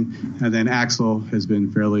Logan, and then Axel has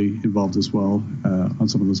been fairly involved as well on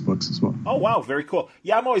some of those books as well. Oh wow, very cool.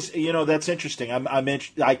 Yeah, I'm always that's interesting.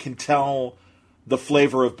 I can tell the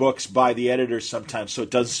flavor of books by the editors sometimes, so it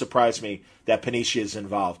doesn't surprise me that Panicia is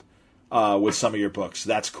involved with some of your books.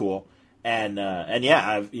 That's cool, and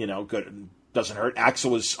I've good. Doesn't hurt.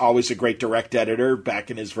 Axel was always a great direct editor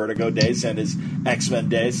back in his Vertigo days and his X-Men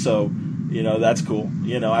days, so that's cool.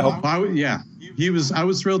 I hope. I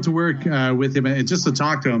was thrilled to work with him, and just to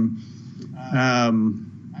talk to him.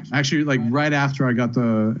 Actually, right after I got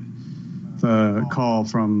the call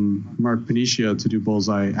from Mark Panicia to do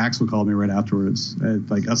Bullseye, Axel called me right afterwards. I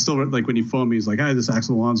still when he phoned me, he's like, "Hi, this is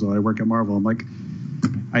Axel Alonso. I work at Marvel." I'm like,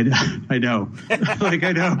 I know, I know.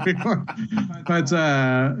 But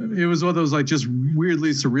it was one of those just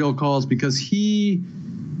weirdly surreal calls, because he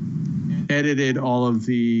edited all of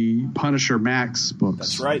the Punisher Max books.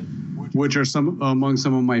 That's right. Which are among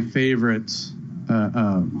some of my favorite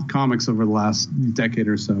comics over the last decade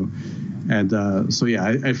or so. And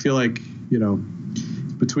I feel like,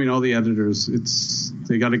 between all the editors,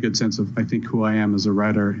 they got a good sense of, I think, who I am as a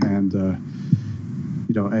writer, and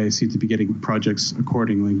I seem to be getting projects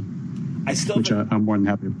accordingly, which I'm more than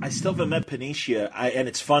happy with. I still haven't met Panicia, and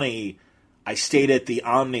it's funny, I stayed at the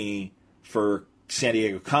Omni for San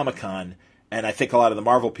Diego Comic-Con, and I think a lot of the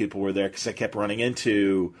Marvel people were there because I kept running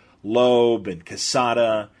into Loeb and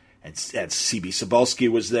Casada, and C.B. Cebulski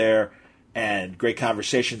was there, and great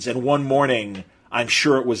conversations. And one morning, I'm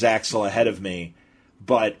sure it was Axel ahead of me,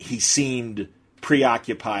 but he seemed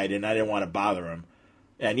preoccupied, and I didn't want to bother him.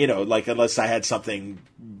 And, like unless I had something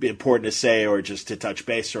important to say or just to touch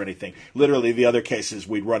base or anything. Literally, the other cases,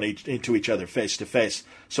 we'd run into each other face to face,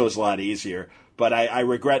 so it was a lot easier. But I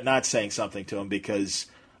regret not saying something to him because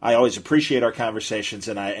I always appreciate our conversations.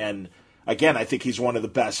 And again, I think he's one of the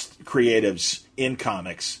best creatives in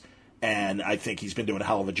comics. And I think he's been doing a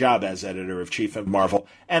hell of a job as editor-in-chief at Marvel.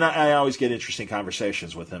 And I always get interesting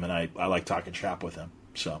conversations with him, and I like talking shop with him.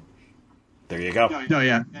 So there you go. No,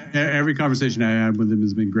 yeah. Every conversation I had with him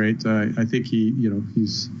has been great. I think he knows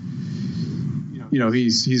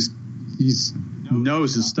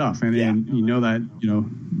his stuff, and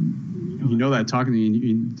that talking to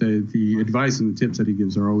you, the advice and the tips that he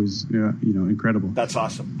gives are always incredible. That's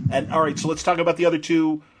awesome. And all right, so let's talk about the other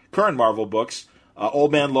two current Marvel books.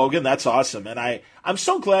 Old Man Logan, that's awesome, and I'm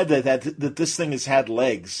so glad that this thing has had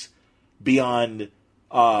legs beyond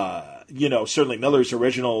certainly Miller's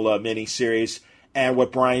original miniseries and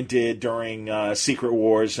what Brian did during Secret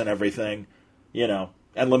Wars and everything, and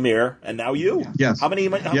Lemire, and now you. Yes. How many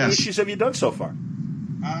issues have you done so far?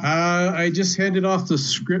 I just handed off the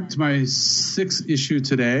script, my 6th issue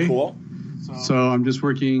today. Cool. So I'm just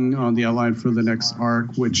working on the outline for the next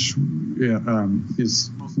arc, which is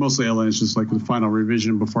mostly outline. It's just like the final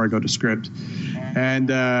revision before I go to script.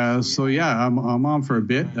 And I'm on for a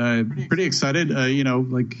bit. Pretty excited.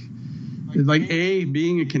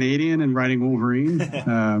 Being a Canadian and writing Wolverine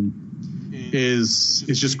is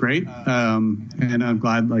just great. And I'm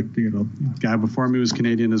glad the guy before me was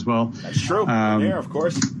Canadian as well. That's true. Yeah, of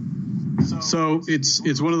course. So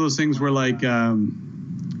it's one of those things where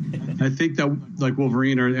I think that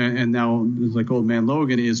Wolverine and now Old Man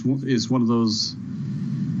Logan is one of those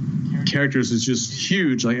characters that's just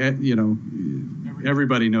huge.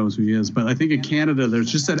 Everybody knows who he is. But I think in Canada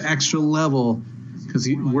there's just that extra level because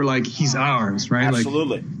we're he's ours, right?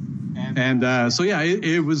 Absolutely.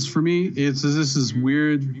 It was for me. This is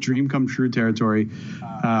weird dream come true territory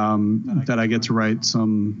that I get to write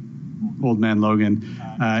some Old Man Logan.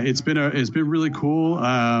 It's been really cool.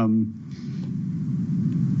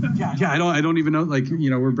 I don't even know.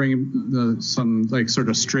 We're bringing some sort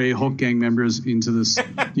of stray Hulk gang members into this,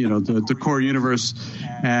 the core universe,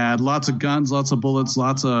 and lots of guns, lots of bullets,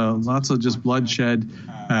 lots of just bloodshed,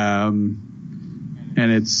 and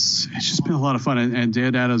it's just been a lot of fun. And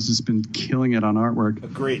Deodato's just been killing it on artwork.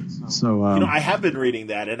 Agreed. So I have been reading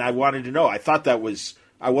that, and I wanted to know. I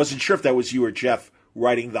wasn't sure if that was you or Jeff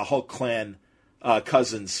writing the Hulk Clan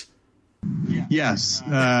cousins. Yes.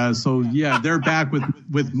 They're back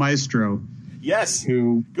with Maestro. Yes.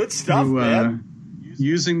 Good stuff, man.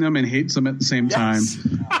 Using them and hates them at the same time.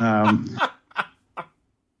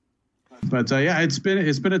 It's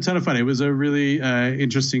been a ton of fun. It was a really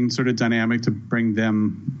interesting sort of dynamic to bring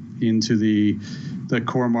them into the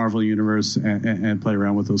core Marvel universe and play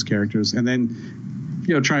around with those characters, and then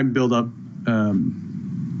try and build up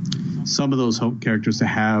some of those Hulk characters to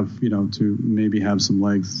have to maybe have some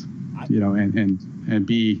legs. And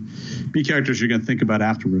be characters you're going to think about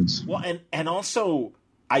afterwards. Well, and also,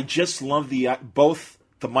 I just love both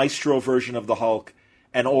the Maestro version of the Hulk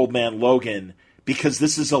and Old Man Logan, because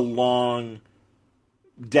this is a long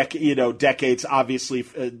decades, obviously,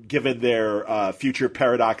 given their future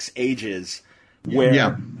paradox ages,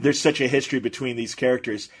 where there's such a history between these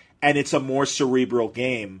characters, and it's a more cerebral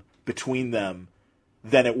game between them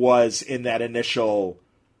than it was in that initial,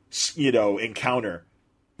 encounter.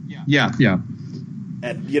 Yeah.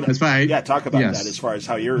 And that's fine. Talk about that as far as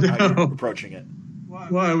how you're approaching it.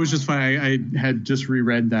 Well, it was just fine. I had just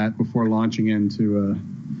reread that before launching into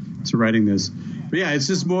to writing this. But it's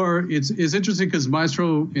just more. It's interesting because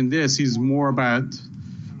Maestro in this, he's more about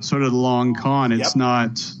sort of the long con. It's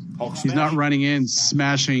not. He's not running in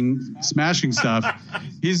smashing stuff.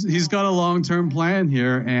 He's got a long-term plan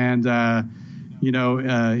here, and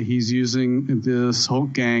he's using this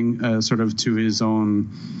Hulk gang sort of to his own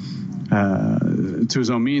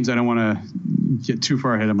means. I don't want to get too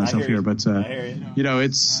far ahead of myself here, but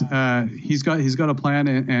it's he's got a plan,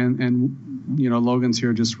 and Logan's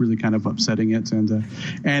here just really kind of upsetting it, and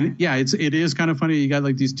it is kind of funny. You got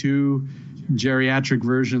these two geriatric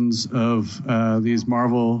versions of these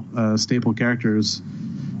Marvel staple characters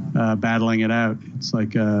battling it out. It's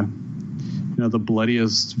the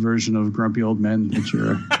bloodiest version of grumpy old men that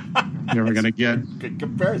you're ever going to get. Good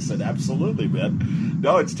comparison. Absolutely, man.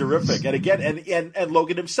 No, it's terrific. And again, and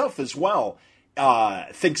Logan himself as well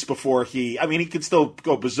thinks before he can still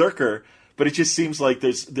go berserker, but it just seems like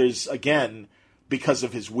there's again, because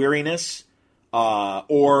of his weariness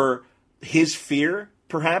or his fear,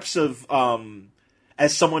 perhaps, of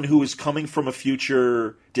as someone who is coming from a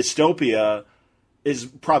future dystopia, is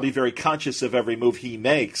probably very conscious of every move he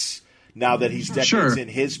makes. now that he's decades in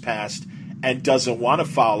his past and doesn't want to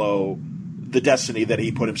follow the destiny that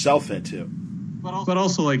he put himself into. But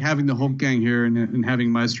also, like, having the Hulk gang here and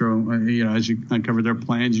having Maestro, as you uncover their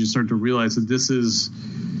plans, you start to realize that this is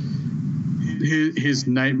his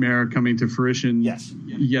nightmare coming to fruition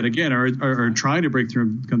yet again, or trying to break through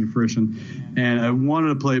and come to fruition. And I wanted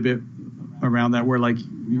to play a bit around that, where, like,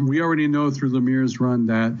 we already know through Lemire's run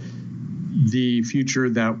that the future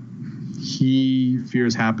that he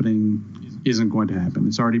fears happening isn't going to happen.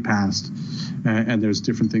 It's already passed, and there's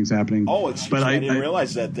different things happening. Oh, but I didn't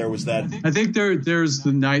realize that there was that. I think there's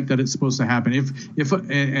the night that it's supposed to happen. If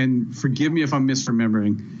and forgive me if I'm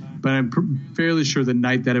misremembering, but I'm fairly sure the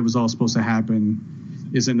night that it was all supposed to happen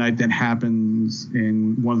is a night that happens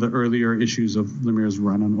in one of the earlier issues of Lemire's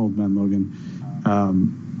run on Old Man Logan,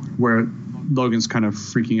 where Logan's kind of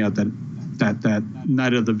freaking out that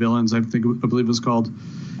Night of the Villains, I believe it was called,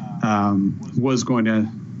 was going to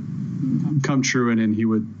come true, and then he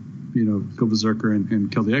would, go berserker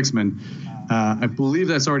and kill the X-Men. I believe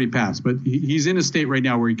that's already passed, but he's in a state right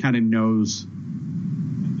now where he kind of knows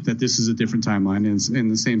that this is a different timeline, and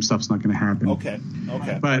the same stuff's not going to happen. Okay.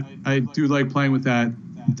 But I do like playing with that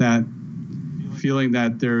feeling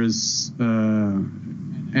that there is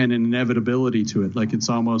an inevitability to it. Like, it's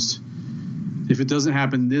almost, if it doesn't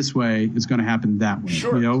happen this way, it's going to happen that way.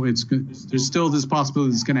 Sure. There's still this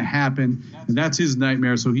possibility it's going to happen, and that's his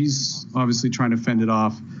nightmare. So he's obviously trying to fend it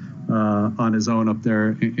off on his own up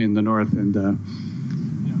there in the north, and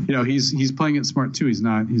he's playing it smart too. He's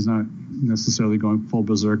not necessarily going full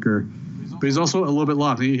berserker, but he's also a little bit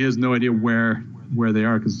lost. He has no idea where they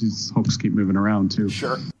are because these Hulks keep moving around too.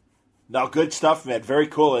 Sure. No, good stuff, man. Very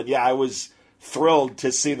cool. And yeah, I was thrilled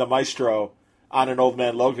to see the Maestro on an Old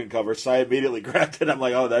Man Logan cover, so I immediately grabbed it. I'm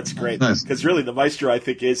like, oh, that's great. Because really, the Maestro, I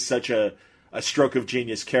think, is such a stroke of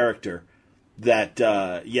genius character that,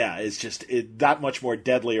 is just that much more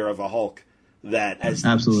deadlier of a Hulk that is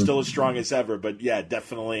still as strong as ever, but yeah,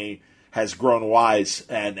 definitely has grown wise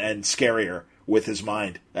and scarier with his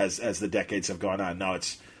mind as the decades have gone on. No,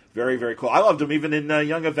 it's very, very cool. I loved him even in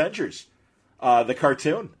Young Avengers, the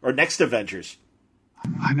cartoon, or Next Avengers.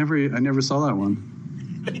 I never saw that one.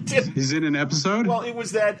 He's in an episode? Well, it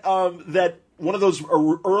was that one of those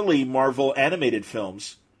early Marvel animated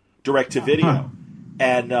films, direct to video,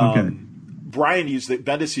 and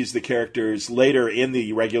Bendis used the characters later in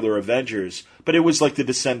the regular Avengers, but it was like the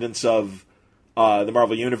descendants of the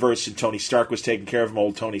Marvel Universe, and Tony Stark was taking care of him,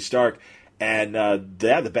 old Tony Stark, and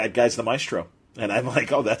the bad guy's the Maestro. And I'm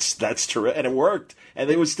like, oh, that's terrific, and it worked. And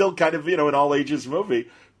it was still kind of an all ages movie,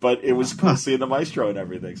 but it was cool seeing the Maestro and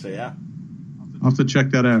everything. So yeah, I'll have to check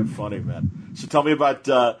that out. Funny, man. So tell me about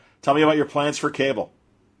your plans for Cable.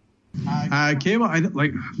 Cable, I'm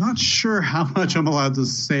not sure how much I'm allowed to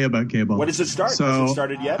say about Cable. When does it start? So, has it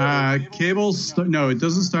started yet? No, it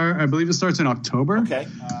doesn't start. I believe it starts in October. Okay.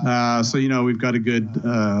 So we've got a good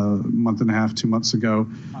month and a half, 2 months ago.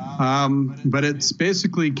 But it's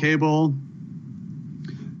basically Cable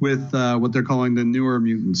with what they're calling the newer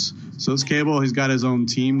mutants. So it's Cable. He's got his own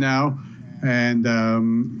team now, and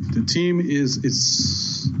the team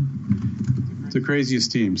it's the craziest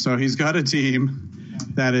team. So he's got a team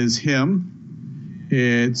that is him.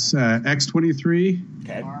 It's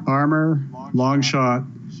X-23, Armor, Longshot,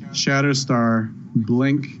 Shatterstar,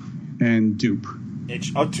 Blink, and Dupe.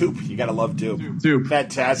 Dupe. You gotta love Dupe. Dupe.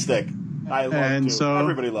 Fantastic. I love Dupe. So,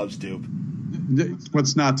 everybody loves Dupe.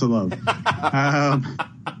 What's not to love?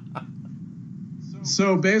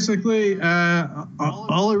 So basically,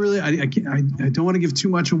 all I really, I don't want to give too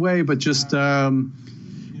much away, but just,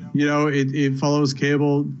 it follows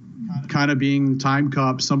Cable kind of being time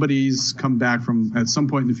cop. Somebody's come back from, at some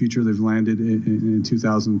point in the future, they've landed in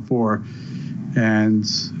 2004 and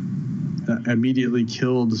immediately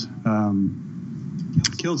killed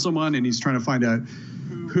someone, and he's trying to find out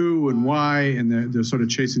who and why, and they're sort of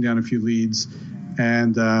chasing down a few leads.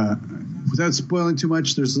 And without spoiling too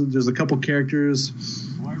much, there's a couple characters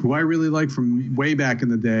who I really like from way back in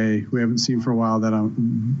the day, who I haven't seen for a while, that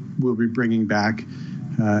we'll be bringing back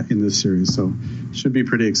in this series. So should be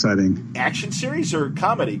pretty exciting. Action series or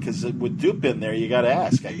comedy? Because with Dupe in there, you got to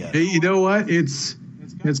ask, I guess. Hey, you know what? It's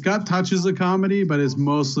got touches of comedy, but it's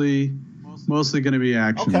mostly going to be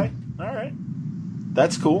action. Okay, all right.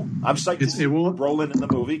 That's cool. I'm psyched to see Brolin in the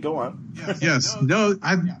movie. Go on. Yes. No.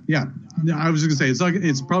 I was going to say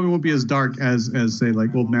it's probably won't be as dark as say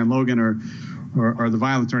like Old Man Logan or the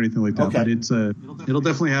Violence or anything like that. Okay. But it'll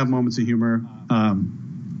definitely have moments of humor.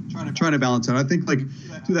 Trying to balance out. I think like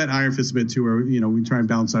do that Iron Fist a bit too, where we try and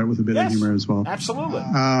balance out with a bit of humor as well. Absolutely.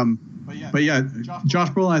 But yeah, Josh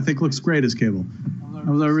Brolin I think looks great as Cable. I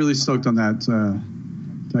was really stoked on that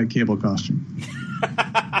Cable costume.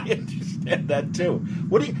 I understand that too.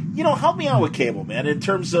 What do you help me out with Cable, man? In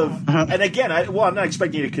terms of, and again, I'm not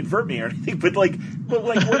expecting you to convert me or anything, but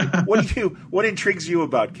what intrigues you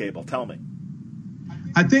about Cable? Tell me.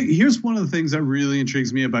 I think here's one of the things that really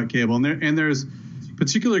intrigues me about Cable, and there's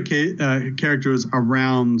particular characters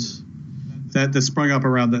around that sprung up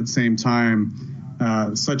around that same time,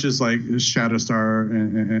 such as like Shatterstar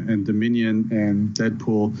and Dominion and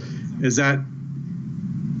Deadpool. Is that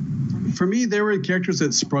for me, there were characters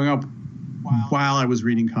that sprung up while I was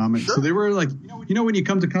reading comics. Sure. So they were like, when you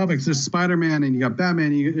come to comics, there's Spider-Man and you got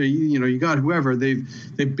Batman, you got whoever. They've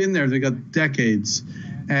been there. They got decades.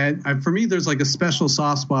 And for me, there's like a special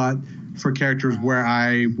soft spot for characters where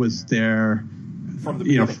I was there, from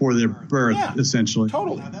the for their birth, essentially.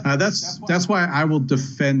 Totally. That's why I will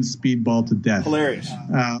defend Speedball to death. Hilarious.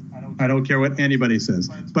 I don't care what anybody says.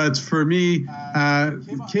 But for me,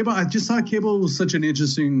 Cable, I just thought Cable was such an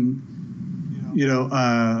interesting,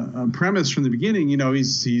 premise from the beginning.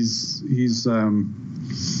 He's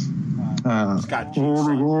Scott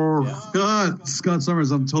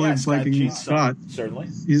Summers. I'm totally blanking. Scott. Certainly.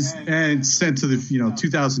 He's sent to the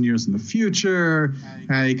 2,000 years in the future,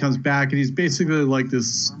 and he comes back, and he's basically like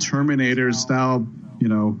this Terminator style,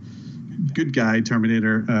 good guy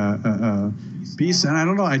Terminator beast. And I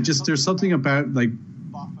don't know. There's something about like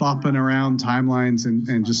bopping around timelines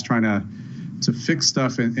and just trying to fix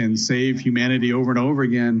stuff and save humanity over and over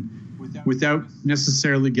again, without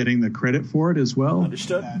necessarily getting the credit for it as well.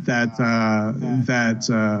 Understood. That I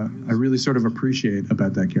really sort of appreciate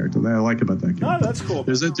about that character. That I like about that character. Oh, that's cool.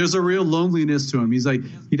 There's a real loneliness to him. He's like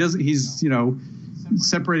he's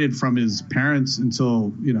separated from his parents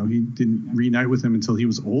until he didn't reunite with them until he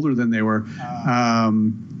was older than they were.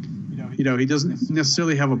 He doesn't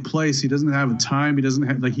necessarily have a place. He doesn't have a time. He doesn't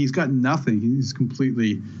have he's got nothing. He's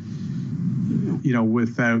completely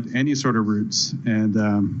without any sort of roots. And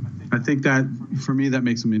I think that for me, that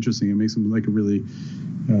makes him interesting. It makes him like a really,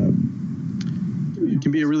 it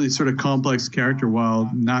can be a really sort of complex character while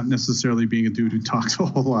not necessarily being a dude who talks a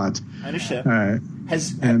whole lot. I understand.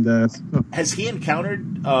 Has he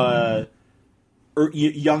encountered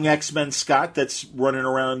young X-Men Scott that's running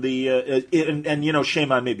around and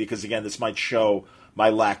shame on me because again, this might show my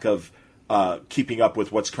lack of keeping up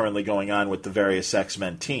with what's currently going on with the various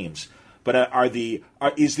X-Men teams. But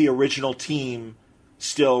is the original team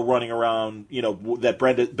still running around, that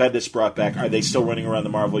Bendis brought back? Are they still running around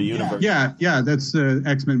the Marvel Universe? Yeah, that's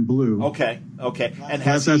X-Men Blue. Okay. And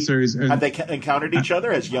have they encountered each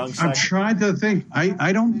other as young? I'm trying to think.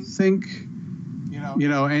 I don't think,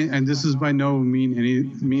 and this is by no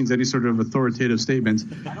means any sort of authoritative statement.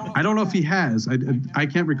 I don't know if he has. I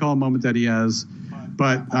can't recall a moment that he has,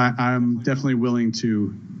 but I'm definitely willing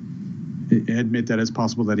to admit that it's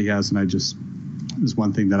possible that he has, and is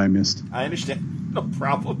one thing that I missed. I understand. No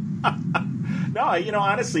problem. No,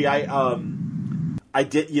 honestly, I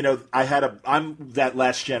did, I'm that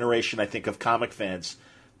last generation, I think, of comic fans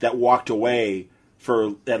that walked away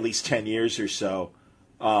for at least 10 years or so,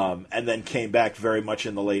 and then came back very much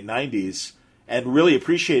in the late 90s and really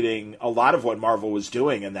appreciating a lot of what Marvel was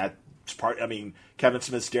doing. And that's Kevin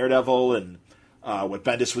Smith's Daredevil and what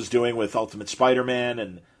Bendis was doing with Ultimate Spider-Man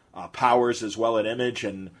and Powers as well at Image,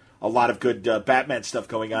 and a lot of good Batman stuff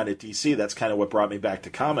going on at DC. That's kind of what brought me back to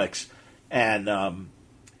comics. And,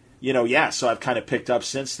 so I've kind of picked up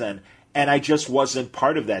since then. And I just wasn't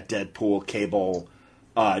part of that Deadpool, Cable,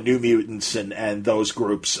 New Mutants, and those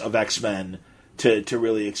groups of X-Men to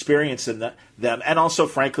really experience them. And also,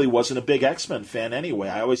 frankly, wasn't a big X-Men fan anyway.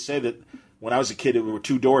 I always say that when I was a kid, there were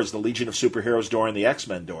two doors, the Legion of Superheroes door and the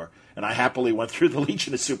X-Men door. And I happily went through the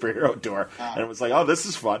Legion of Superhero door, and it was like, oh, this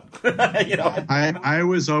is fun. I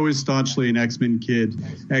was always staunchly an X-Men kid,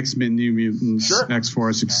 X-Men, New Mutants, sure.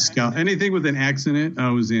 X-Force, Scout. Anything with an X in it,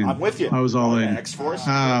 I was in. I'm with you. I was all in. X-Force.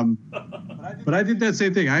 But I did that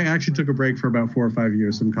same thing. I actually took a break for about 4 or 5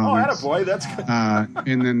 years from comics. Oh, attaboy, that's good.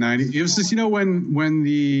 In the 90s. It was just, when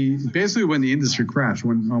the industry crashed,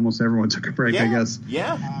 when almost everyone took a break, I guess.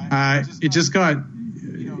 Yeah. It just got...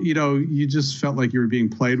 you just felt like you were being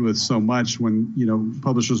played with so much when,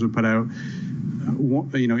 publishers would put out,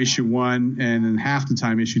 issue 1, and then half the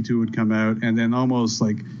time issue 2 would come out, and then almost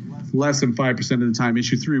like less than 5% of the time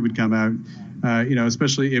issue 3 would come out,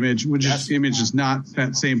 especially Image, Image is not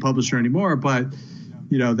that same publisher anymore, but,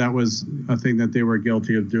 that was a thing that they were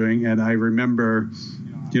guilty of doing. And I remember,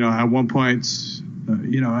 at one point,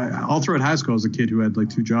 all throughout high school, I was a kid who had like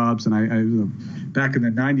 2 jobs, and I back in the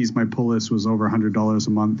 90s, my pull list was over $100 a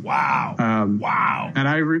month. Wow. Wow. And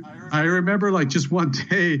I remember like just one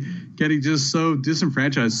day getting just so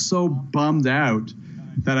disenfranchised, so bummed out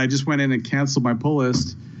that I just went in and canceled my pull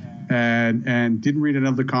list and didn't read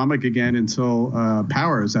another comic again until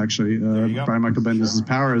Powers, actually, by Michael Bendis'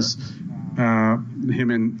 Powers,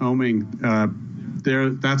 him and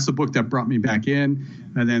Oeming. That's the book that brought me back in.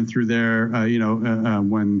 And then through there,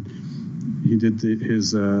 when he did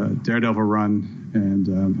his Daredevil run,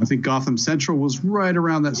 and I think Gotham Central was right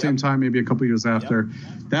around that same time, maybe a couple years after.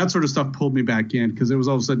 That sort of stuff pulled me back in because it was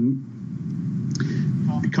all of a sudden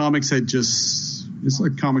comics had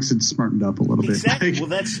smartened up a little bit. Exactly. Well,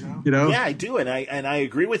 that's yeah, I do, and I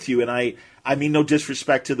agree with you. And I mean, no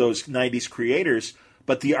disrespect to those '90s creators,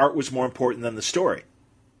 but the art was more important than the story.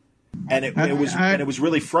 And it was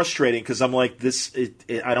really frustrating because I'm like,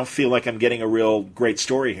 I don't feel like I'm getting a real great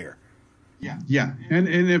story here. Yeah, and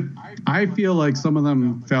if I feel like some of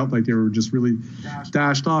them felt like they were just really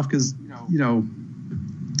dashed off because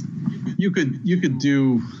you could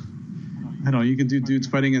do. I don't know. You can do dudes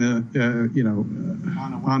fighting in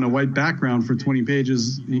on a white background for 20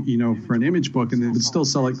 pages, for an image book, and they would still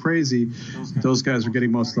sell like crazy. Those guys are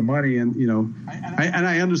getting most of the money, and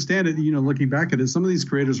I understand it. Looking back at it, some of these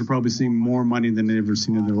creators are probably seeing more money than they've ever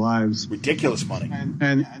seen in their lives. Ridiculous money.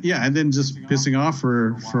 And then just pissing off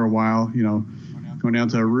for a while, going down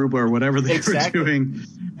to Aruba or whatever they were doing.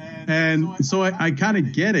 And so I kind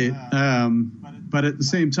of get it, but at the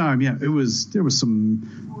same time, there was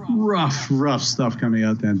some rough stuff coming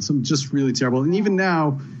out then, some just really terrible. And even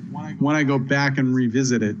now, when I go back and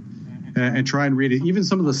revisit it and try and read it, even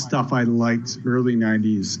some of the stuff I liked early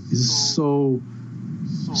 90s is so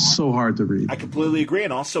hard to read. I completely agree.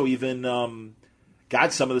 And also even some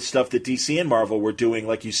of the stuff that DC and Marvel were doing,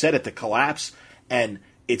 like you said, at the collapse, and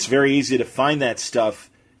it's very easy to find that stuff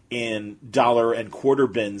in dollar and quarter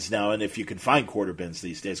bins now, and if you can find quarter bins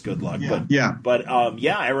these days, good luck. But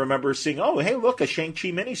I remember seeing, oh, hey, look, a Shang-Chi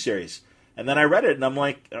miniseries, and then I read it, and I'm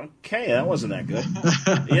like, okay, that wasn't that good,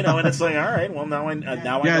 and it's like, all right, well, now I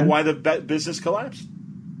know why the business collapsed.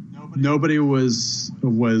 Nobody was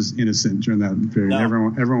innocent during that period. No.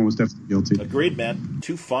 Everyone was definitely guilty. Agreed, man.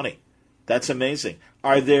 Too funny. That's amazing.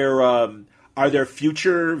 Are there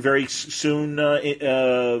future, very soon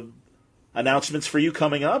announcements for you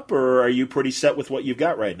coming up, or are you pretty set with what you've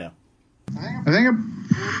got right now? I think I'm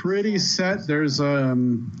pretty set. There's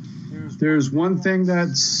one thing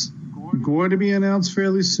that's going to be announced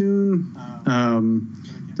fairly soon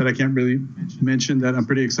that I can't really mention that I'm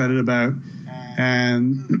pretty excited about,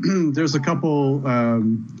 and there's a couple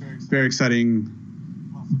very exciting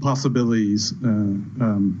possibilities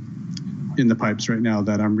in the pipes right now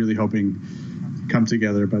that I'm really hoping come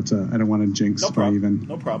together, but I don't want to jinx by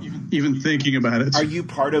even thinking about it. Are you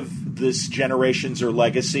part of this Generations or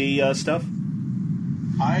Legacy stuff?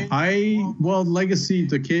 Legacy,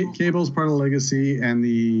 the Cable's part of Legacy, and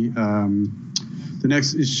the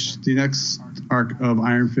next arc of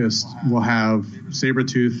Iron Fist will have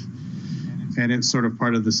Sabretooth, and it's sort of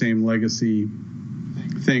part of the same Legacy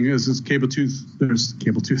thing. There's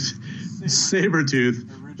Sabretooth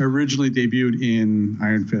originally debuted in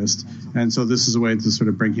Iron Fist, and so this is a way to sort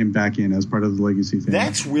of bring him back in as part of the Legacy thing.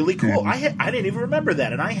 That's really cool. I didn't even remember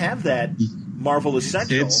that, and I have that Marvel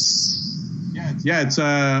Essential. It's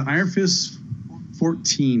Iron Fist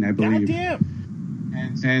 14, I believe. Goddamn.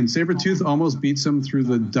 And Sabretooth almost beats him through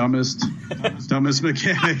the dumbest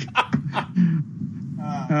mechanic.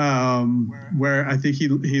 Where I think he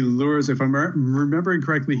lures, if I'm remembering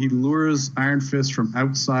correctly, he lures Iron Fist from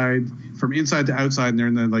inside to outside, and they're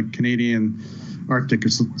in the Canadian Arctic or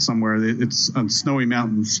somewhere. It's on snowy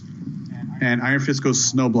mountains, and Iron Fist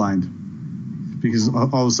goes snowblind because all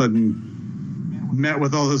of a sudden, met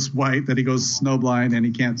with all this white, that he goes snowblind and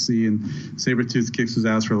he can't see, and Sabretooth kicks his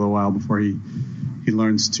ass for a little while before he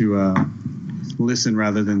learns to listen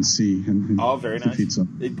rather than see, and very nice. Defeats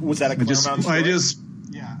him. Was that a Claremont story?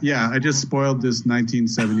 I just spoiled this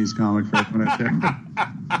 1970s comic for everyone out there.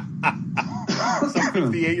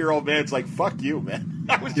 Some 58-year-old man's like, fuck you, man.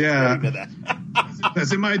 I was just getting to that.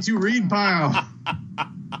 That's in my to-read pile.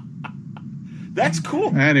 That's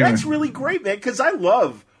cool. Anyway. That's really great, man, because I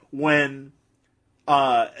love when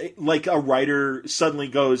a writer suddenly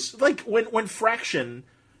goes, like when Fraction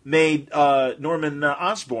made Norman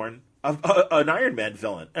Osborn an Iron Man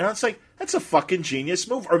villain, and I was like, that's a fucking genius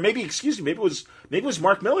move. Or maybe it was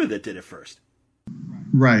Mark Miller that did it first.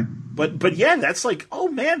 Right. But yeah, that's like, oh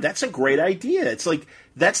man, that's a great idea. It's like,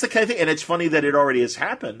 that's the kind of thing, and it's funny that it already has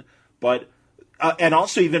happened. But and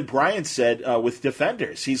also even Brian said with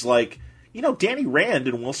Defenders, he's like, Danny Rand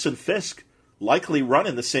and Wilson Fisk likely run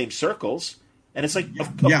in the same circles. And it's like,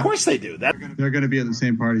 of course they do. They're going to be at the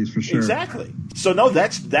same parties for sure. Exactly. So no,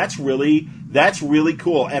 that's really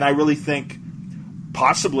cool, and I really think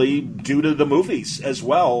possibly due to the movies as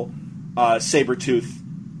well, Sabretooth,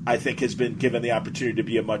 I think, has been given the opportunity to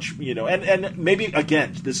be a much, and maybe,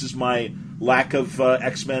 again, this is my lack of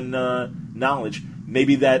X-Men knowledge.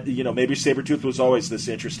 Maybe that, maybe Sabretooth was always this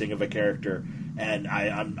interesting of a character, and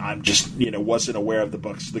I'm just, wasn't aware of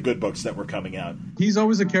the good books that were coming out. He's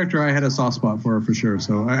always a character I had a soft spot for sure.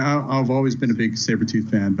 So I've always been a big Sabretooth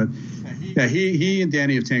fan. But yeah, he and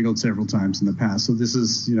Danny have tangled several times in the past. So this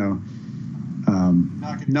is,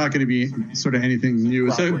 not going to be sort of anything new.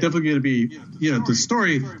 It's definitely going to be, the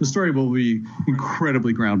story will be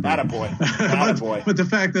incredibly groundbreaking. Attaboy. But the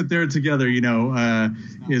fact that they're together,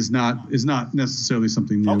 is not necessarily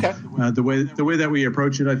something new. Okay. The way that we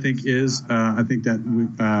approach it, I think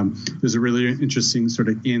that there's a really interesting sort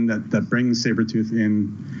of that brings Sabretooth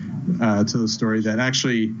in to the story that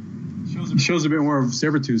actually shows a bit more of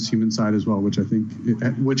Sabretooth's human side as well, which I think,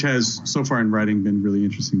 which has so far in writing been really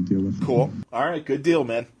interesting to deal with. Cool. All right, good deal,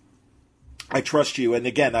 man. I trust you. And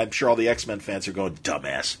again, I'm sure all the X-Men fans are going,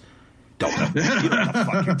 dumbass. Don't know. You know what the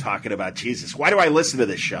fuck you're talking about. Jesus. Why do I listen to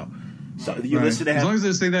this show? So you listen to him. As long as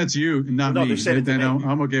they say that's you, not me. They're saying it to me.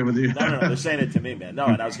 I'm okay with you. No, they're saying it to me, man. No,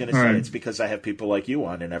 and I was going to say it's because I have people like you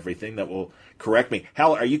on and everything that will correct me.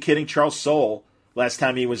 Hell, are you kidding? Charles Soule, last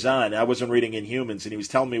time he was on, I wasn't reading Inhumans, and he was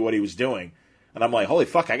telling me what he was doing. And I'm like, holy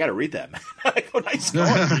fuck, I got to read that, man. I go, nice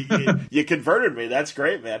going. You converted me. That's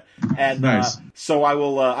great, man. And nice. So I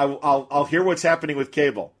will. I'll hear what's happening with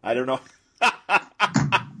Cable. I don't know,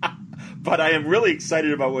 but I am really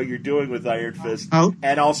excited about what you're doing with Iron Fist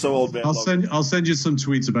and also Old Man. I'll send you some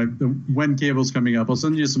tweets about when Cable's coming up. I'll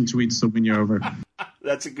send you some tweets to win you over.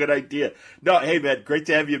 That's a good idea. No, hey man, great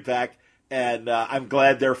to have you back, and I'm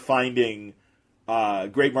glad they're finding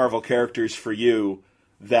great Marvel characters for you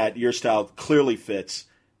that your style clearly fits.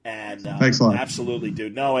 And thanks a lot. Absolutely,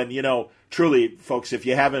 dude. No, and truly, folks, if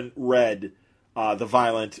you haven't read The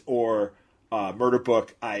Violent or Murder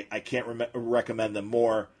Book, I can't recommend them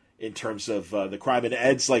more in terms of the crime. And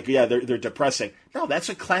Ed's like, yeah, they're depressing. No, that's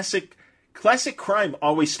a classic. Classic crime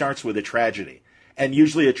always starts with a tragedy, and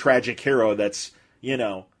usually a tragic hero that's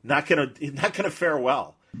not gonna fare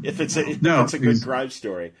well if it's a good crime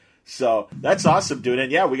story. So that's awesome, dude.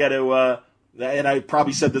 And yeah, we got to. And I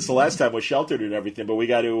probably said this the last time with Sheltered and everything, but we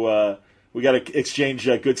got to exchange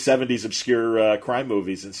good '70s obscure crime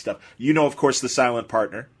movies and stuff. Of course, The Silent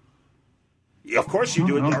Partner. Of course, you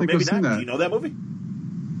do it, or maybe not. Do you know that movie?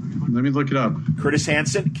 Let me look it up. Curtis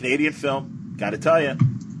Hanson, Canadian film. Got to tell you.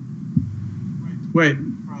 Wait,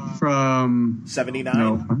 from '79.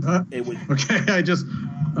 No. Okay,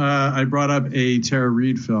 I brought up a Tara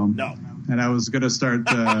Reid film. No, and I was going to start.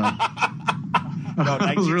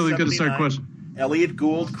 I was really going to start questioning. Elliot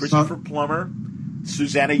Gould, Christopher Plummer,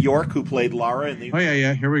 Susanna York, who played Lara in the. Oh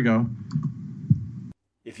yeah, here we go.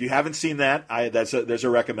 If you haven't seen that, there's a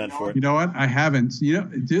recommend for it. You know what? I haven't.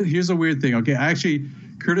 Here's a weird thing. Okay, actually,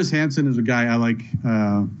 Curtis Hanson is a guy I like.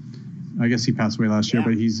 I guess he passed away last year,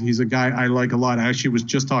 but he's a guy I like a lot. I actually was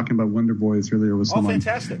just talking about Wonder Boys earlier with someone. Oh,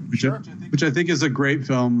 fantastic! Which I think is a great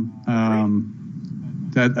film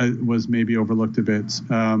that was maybe overlooked a bit.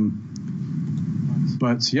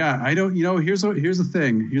 But yeah, I don't. Here's the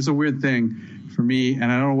thing. Here's a weird thing for me, and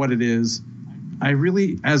I don't know what it is. I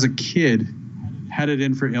really, as a kid, had it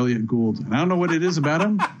in for Elliot Gould, and I don't know what it is about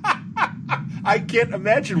him. I can't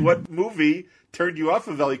imagine what movie turned you off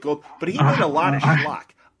of Elliot Gould, but he made a lot of schlock.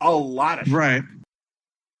 A lot of schlock. Right.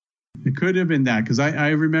 It could have been that because I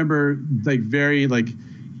remember very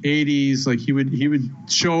 80s. Like he would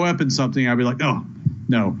show up in something. I'd be like, oh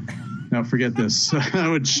no, forget this. I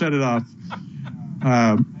would shut it off.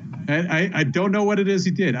 I don't know what it is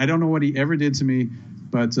he did. I don't know what he ever did to me,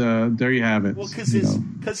 but there you have it. Well, because his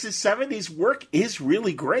 70s work is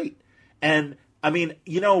really great. And, I mean,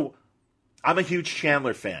 I'm a huge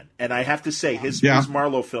Chandler fan, and I have to say his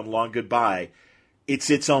Marlowe film, Long Goodbye,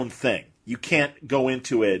 it's its own thing. You can't go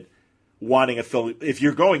into it wanting a film. If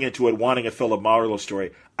you're going into it wanting a Philip Marlowe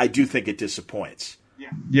story, I do think it disappoints.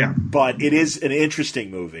 Yeah. But it is an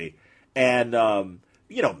interesting movie. And,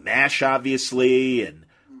 MASH, obviously, and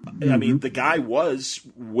I mean, the guy was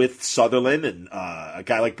with Sutherland and a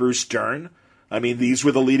guy like Bruce Dern. I mean, these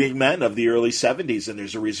were the leading men of the early 70s, and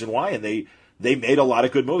there's a reason why. And they made a lot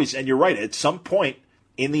of good movies. And you're right, at some point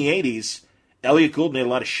in the 80s, Elliot Gould made a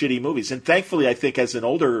lot of shitty movies. And thankfully, I think as an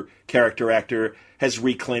older character actor, has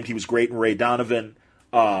reclaimed. He was great in Ray Donovan,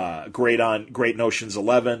 great on Great Notions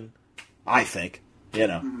 11, I think.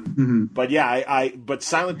 But yeah, but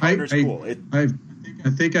Silent Partner's cool. I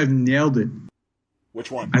think I've nailed it.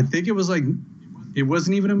 Which one? I think it was it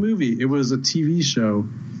wasn't even a movie. It was a TV show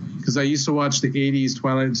because I used to watch the 80s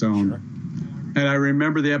Twilight Zone. Sure. And I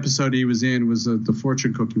remember the episode he was in was the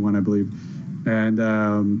fortune cookie one, I believe. And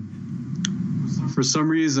for some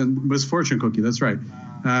reason, was fortune cookie. That's right.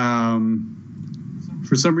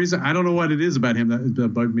 For some reason, I don't know what it is about him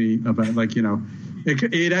that bugged me about, like, you know,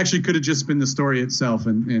 it actually could have just been the story itself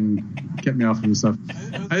and kept me off of the stuff.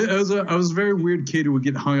 I was a very weird kid who would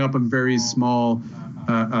get hung up on very small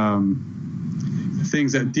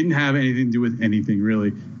things that didn't have anything to do with anything,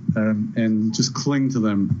 really. And just cling to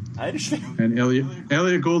them. I understand. And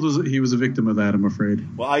Elliot Gould was a victim of that, I'm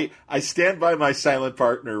afraid. Well, I stand by my Silent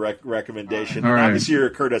Partner recommendation. All right. Obviously, you're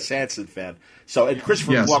a Curtis Hanson fan. So, and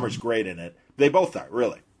Christopher Plummer's great in it. They both are,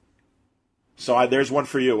 really. So there's one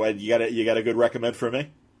for you. You got a good recommend for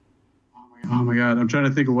me? Oh my God, I'm trying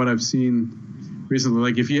to think of what I've seen recently.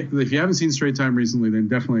 Like if you haven't seen Straight Time recently, then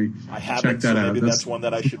definitely check that out. Maybe that's one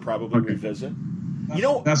that I should probably revisit. You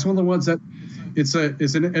know, that's one of the ones that it's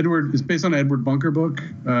based on an Edward Bunker book,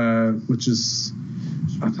 which is,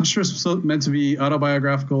 I'm not sure it's meant to be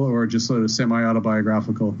autobiographical or just sort of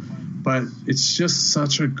semi-autobiographical, but it's just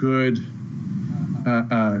such a good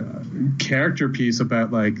character piece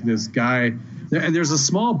about like this guy. And there's a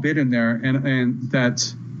small bit in there, and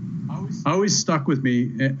that always stuck with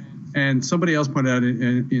me. And somebody else pointed out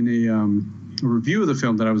in a review of the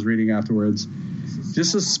film that I was reading afterwards,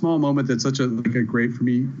 just a small moment that's such a great, for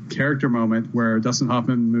me, character moment where Dustin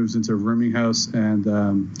Hoffman moves into a rooming house and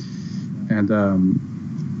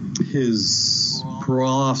his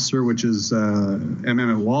parole officer, which is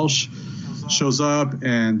Emmett Walsh, shows up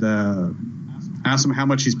and asks him how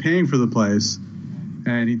much he's paying for the place.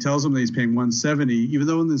 And he tells him that he's paying $170, even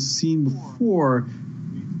though in the scene before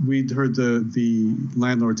we'd heard the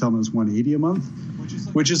landlord tell him it was $180 a month,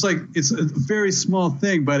 which is like, it's a very small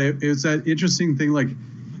thing, but it's that interesting thing. Like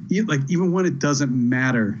even when it doesn't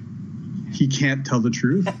matter, he can't tell the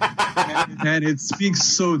truth. And it speaks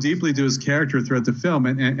so deeply to his character throughout the film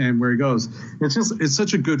and where he goes. It's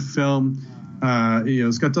such a good film.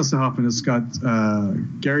 It's got Dustin Hoffman, it's got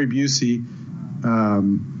Gary Busey,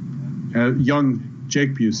 young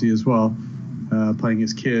Jake Busey as well, playing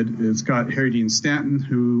his kid. It's got Harry Dean Stanton,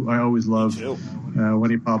 who I always love when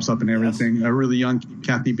he pops up and everything. Yes. A really young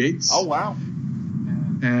Kathy Bates. Oh, wow.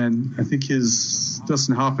 And I think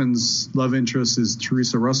Dustin Hoffman's love interest is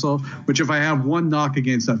Teresa Russell, which if I have one knock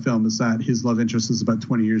against that film is that his love interest is about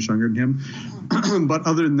 20 years younger than him. But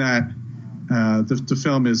other than that, the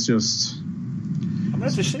film is just... I'm going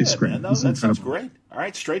to see it, great. Man. No, that sounds great. All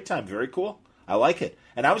right, Straight Time. Very cool. I like it.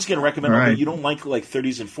 And I was going to recommend, although you don't like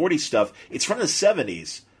 30s and 40s stuff, it's from the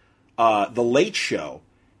 70s, The Late Show,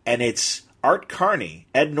 and it's Art Carney,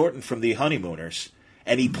 Ed Norton from The Honeymooners,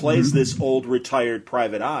 and he plays this old retired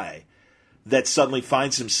private eye that suddenly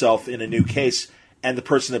finds himself in a new case, and the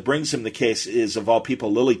person that brings him the case is, of all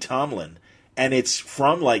people, Lily Tomlin, and it's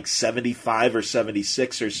from like 75 or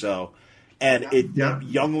 76 or so, and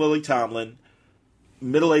young Lily Tomlin,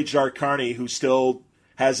 middle-aged Art Carney, who still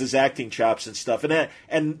has his acting chops and stuff.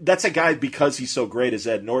 And that's a guy, because he's so great as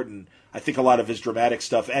Ed Norton, I think a lot of his dramatic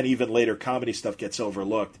stuff and even later comedy stuff gets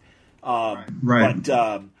overlooked. But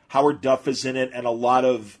Howard Duff is in it, and a lot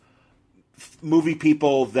of movie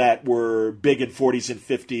people that were big in 40s and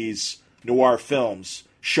 50s noir films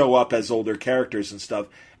show up as older characters and stuff.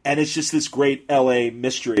 And it's just this great L.A.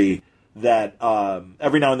 mystery that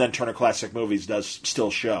every now and then Turner Classic Movies does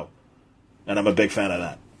still show. And I'm a big fan of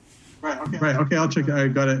that. Right. Okay. I'll check. I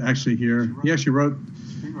got it actually here. He actually wrote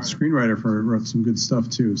wrote some good stuff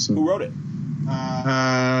too. So who wrote it?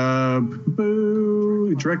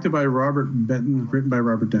 Directed by Robert Benton, written by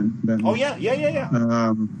Robert Benton. Oh yeah.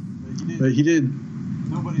 But he did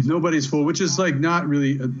Nobody's Fool, which is like not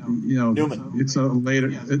really, Newman. It's a later.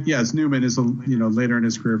 It's Newman is later in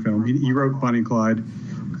his career film. He wrote Bonnie and Clyde.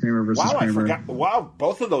 Kramer versus Kramer. I forgot. Wow,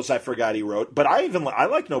 both of those I forgot he wrote. But I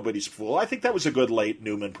like Nobody's Fool. I think that was a good late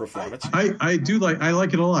Newman performance. I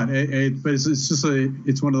like it a lot. But it's just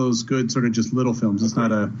it's one of those good sort of just little films. It's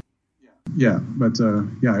not a. Yeah, but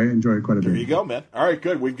I enjoy it quite a bit. There you go, man. All right,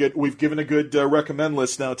 good. We've given a good recommend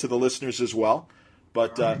list now to the listeners as well.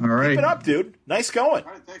 But all right. Keep it up, dude. Nice going.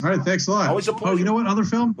 All right, thanks a lot. Always a pleasure. Oh, you know what? Other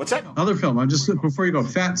film? What's that? Other film. I'm just before you go.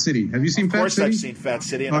 Fat City. Have you seen Fat City? Of course, I've seen Fat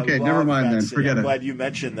City. And okay, I love never mind Fat then. City. Forget I'm it. glad you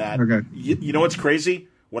mentioned that. Okay. You know what's crazy?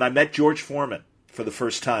 When I met George Foreman for the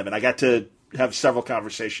first time, and I got to have several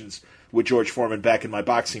conversations with George Foreman back in my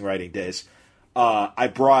boxing writing days, I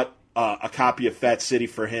brought a copy of Fat City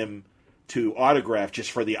for him to autograph, just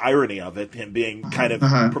for the irony of it, him being kind of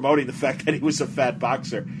promoting the fact that he was a fat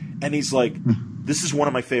boxer. And he's like, this is one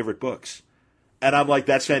of my favorite books. And I'm like,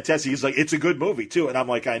 that's fantastic. He's like, it's a good movie, too. And I'm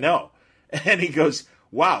like, I know. And he goes,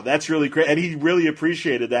 Wow, that's really great. And he really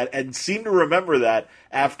appreciated that and seemed to remember that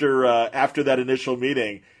after that initial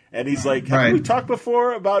meeting. And he's like, have we talked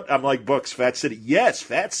before about, I'm like, books, Fat City? Yes,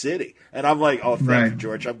 Fat City. And I'm like, oh, thank you,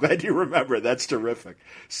 George. I'm glad you remember. That's terrific.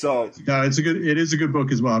 So no, it is a good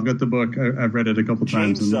book as well. I've got the book. I've read it a couple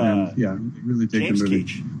times. And really dig James the movie.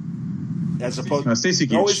 Keach. As opposed to Stacy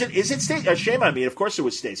Keach. Oh, is it Stacy? Shame on me. Of course it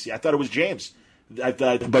was Stacy. I thought it was James.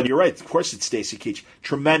 But you're right. Of course it's Stacy Keach.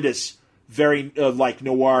 Tremendous, very like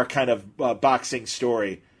noir kind of boxing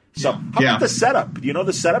story. So how about the setup? Do you know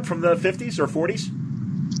the setup from the 50s or 40s?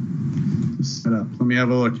 Setup. Let me have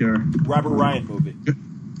a look here. Robert Ryan movie.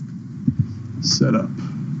 Setup.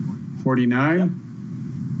 49?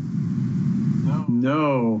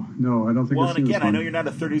 No, I don't think. Well, and again, I know you're not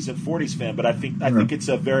a 30s and 40s fan, but I think it's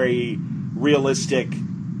a very realistic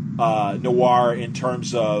noir in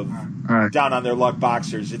terms of down on their luck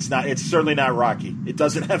boxers. It's certainly not Rocky. It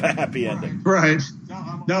doesn't have a happy ending. Right.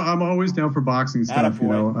 No, I'm always down for boxing stuff. You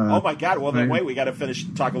know. Oh my God! Well, then wait, we got to finish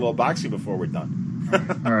talk a little boxing before we're done.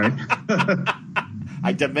 All right.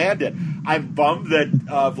 I demand it. I'm bummed that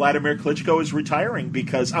Vladimir Klitschko is retiring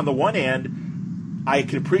because, on the one hand, I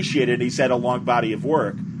can appreciate it. He's had a long body of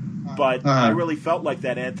work, but I really felt like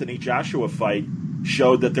that Anthony Joshua fight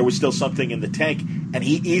showed that there was still something in the tank, and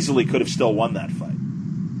he easily could have still won that fight.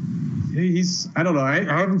 I don't know. I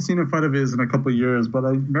haven't seen a fight of his in a couple of years, but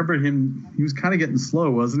I remember him. He was kind of getting slow,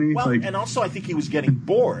 wasn't he? Well, and also I think he was getting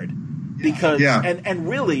bored because, and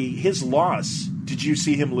really his loss. Did you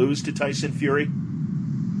see him lose to Tyson Fury?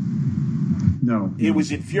 No. It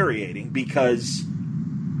was infuriating because,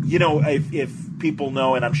 you know, if people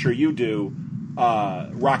know, and I'm sure you do,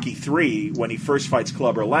 Rocky III, when he first fights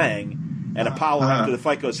Clubber Lang, and Apollo after the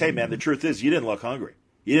fight goes, hey, man, the truth is you didn't look hungry.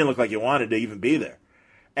 You didn't look like you wanted to even be there.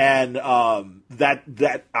 And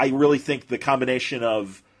that I really think the combination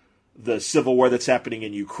of the civil war that's happening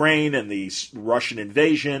in Ukraine and the Russian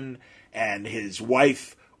invasion and his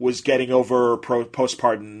wife was getting over a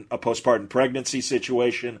postpartum pregnancy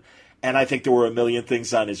situation, and I think there were a million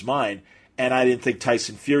things on his mind. And I didn't think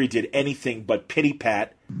Tyson Fury did anything but pity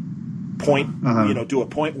pat, do a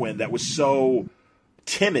point win that was so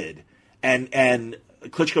timid, and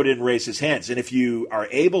Klitschko didn't raise his hands. And if you are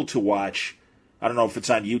able to watch, I don't know if it's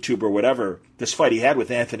on YouTube or whatever, this fight he had with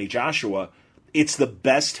Anthony Joshua, it's the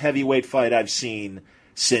best heavyweight fight I've seen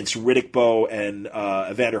since Riddick Bowe and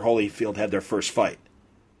Evander Holyfield had their first fight.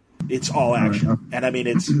 It's all action. And I mean,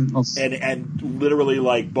 it's and literally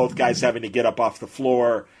like both guys having to get up off the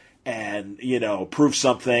floor and, you know, prove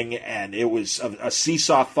something. And it was a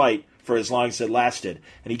seesaw fight for as long as it lasted.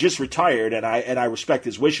 And he just retired, and I respect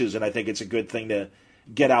his wishes, and I think it's a good thing to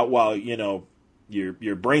get out while, you know,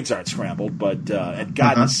 your brains aren't scrambled. But and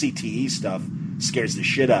God, the CTE stuff scares the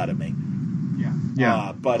shit out of me.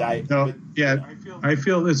 I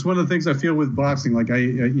feel it's one of the things I feel with boxing. Like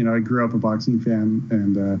I grew up a boxing fan,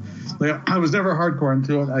 and I was never hardcore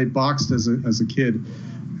until I boxed as a kid,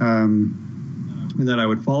 and then I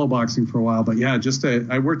would follow boxing for a while. But I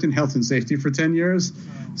worked in health and safety for 10 years,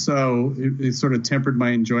 so it sort of tempered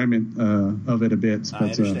my enjoyment of it a bit. But,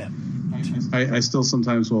 I understand. I still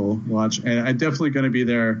sometimes will watch, and I'm definitely going to be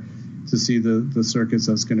there to see the circus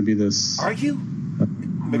that's going to be this. Are you?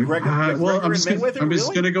 McGregor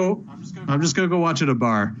I'm just gonna go watch at a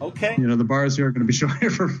bar. Okay. You know, the bars here are gonna be showing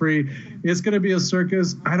it for free. It's gonna be a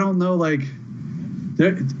circus. I don't know, like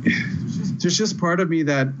there's just part of me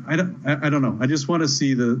that I don't know. I just want to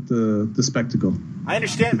see the spectacle. I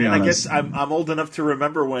understand, man. I guess I'm old enough to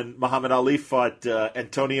remember when Muhammad Ali fought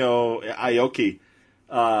Antonio Inoki,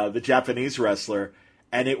 the Japanese wrestler,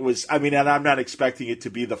 and it was. I mean, and I'm not expecting it to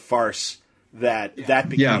be the farce that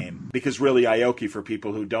became, because really Inoki, for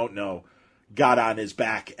people who don't know, got on his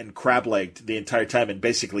back and crab-legged the entire time and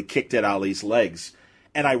basically kicked at Ali's legs,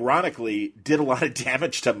 and ironically did a lot of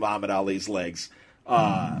damage to Muhammad Ali's legs,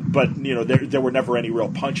 but you know there were never any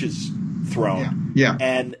real punches thrown.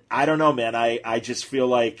 And I don't know, man, I just feel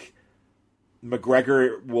like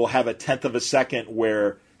McGregor will have a tenth of a second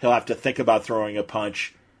where he'll have to think about throwing a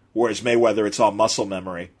punch, whereas Mayweather, it's all muscle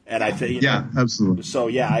memory. And I think absolutely. So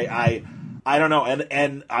I don't know,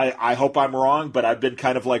 and I hope I'm wrong, but I've been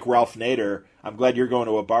kind of like Ralph Nader. I'm glad you're going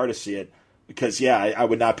to a bar to see it, because I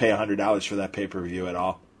would not pay $100 for that pay-per-view at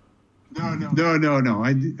all. No.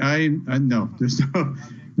 I no. There's no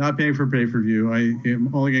not paying for pay-per-view. I am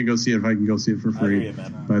only going to go see it if I can go see it for free. I hear you,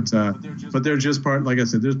 man. But they're just part. Like I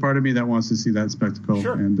said, there's part of me that wants to see that spectacle.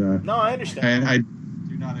 Sure. And no, I understand. And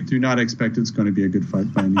I do not expect it's going to be a good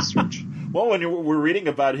fight by any stretch. Well, when we're reading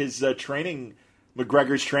about his training.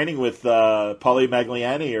 McGregor's training with Paulie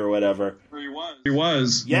Magliani or whatever. He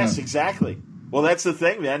was. Yes, exactly. Well, that's the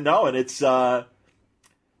thing, man. No, and it's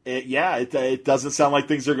It doesn't sound like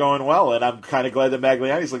things are going well, and I'm kind of glad that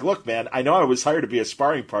Magliani's like, look, man, I know I was hired to be a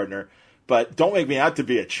sparring partner, but don't make me out to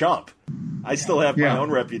be a chump. I still have my own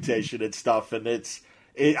reputation and stuff, and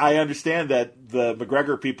I understand that the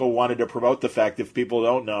McGregor people wanted to promote the fact, if people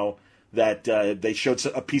don't know, that they showed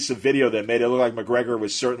a piece of video that made it look like McGregor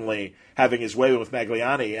was certainly having his way with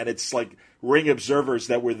Magliani, and it's like ring observers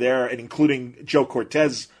that were there, and including Joe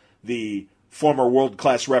Cortez, the former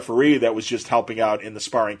world-class referee that was just helping out in the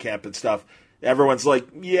sparring camp and stuff. Everyone's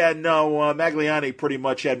like, Magliani pretty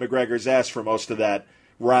much had McGregor's ass for most of that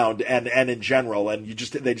round and in general, and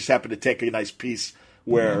they just happened to take a nice piece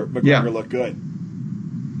where McGregor looked good.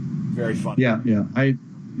 Very funny. Yeah.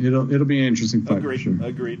 It'll be an interesting fight.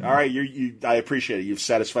 Agreed. All right, I appreciate it. You've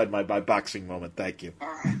satisfied my boxing moment. Thank you. All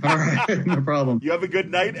right, no problem. You have a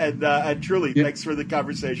good night, and truly, thanks for the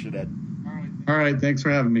conversation, Ed. All right, thanks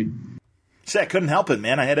for having me. See, I couldn't help it,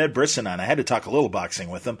 man. I had Ed Brisson on. I had to talk a little boxing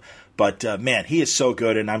with him. But, man, he is so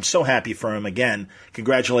good, and I'm so happy for him again.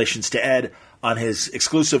 Congratulations to Ed on his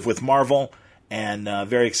exclusive with Marvel, and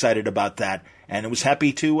very excited about that. And I was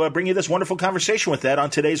happy to bring you this wonderful conversation with Ed on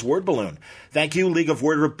today's Word Balloon. Thank you, League of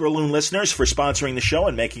Word Balloon listeners, for sponsoring the show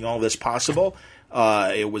and making all this possible.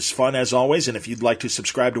 It was fun, as always, and if you'd like to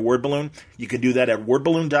subscribe to Word Balloon, you can do that at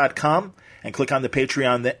wordballoon.com and click on the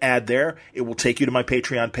Patreon ad there. It will take you to my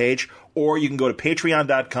Patreon page, or you can go to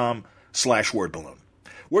patreon.com/wordballoon.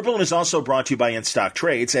 Word Balloon is also brought to you by In Stock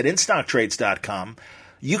Trades. At instocktrades.com,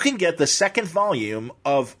 you can get the second volume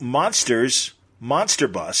of Monsters, Monster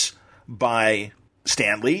Bus, by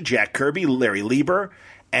Stan Lee, Jack Kirby, Larry Lieber,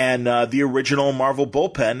 and the original Marvel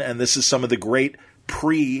bullpen. And this is some of the great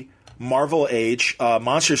pre-Marvel Age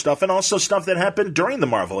monster stuff, and also stuff that happened during the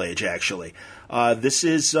Marvel Age, actually. This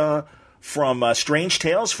is from Strange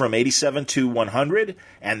Tales from 87 to 100,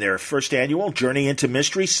 and their first annual, Journey into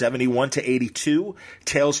Mystery, 71 to 82,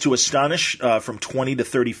 Tales to Astonish from 20 to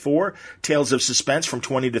 34, Tales of Suspense from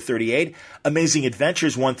 20 to 38, Amazing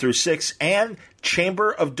Adventures 1 through 6, and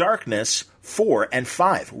Chamber of Darkness 4 and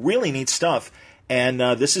 5. Really neat stuff, and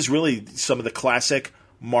this is really some of the classic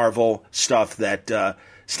Marvel stuff that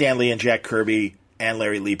Stan Lee and Jack Kirby and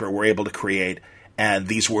Larry Lieber were able to create, and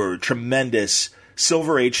these were tremendous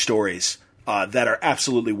Silver Age stories that are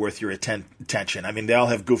absolutely worth your attention. I mean, they all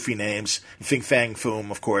have goofy names. Fing Fang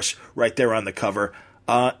Foom, of course, right there on the cover.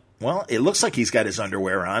 Well, it looks like he's got his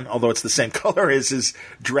underwear on, although it's the same color as his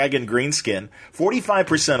dragon green skin.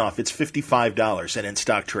 45% off. It's $55 at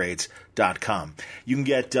InStockTrades.com. You can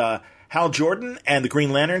get Hal Jordan and the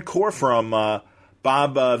Green Lantern Corps from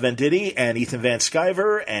Bob Venditti and Ethan Van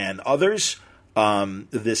Sciver and others.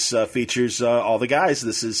 This features all the guys.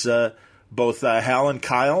 This is both Hal and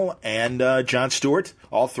Kyle and John Stewart,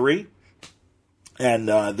 all three. And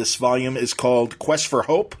this volume is called Quest for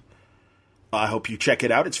Hope. I hope you check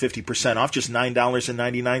it out. It's 50% off, just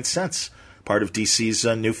 $9.99. Part of DC's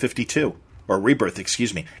New 52. Or Rebirth,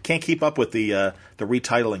 excuse me. Can't keep up with the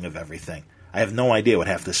retitling of everything. I have no idea what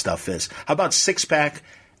half this stuff is. How about Six Pack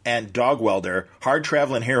and Dog Welder, Hard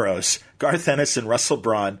Traveling Heroes, Garth Ennis and Russell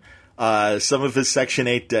Braun, some of his Section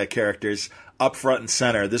 8 characters up front and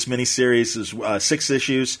center. This miniseries is 6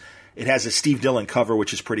 issues. It has a Steve Dillon cover,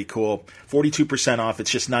 which is pretty cool. 42% off. It's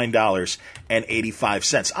just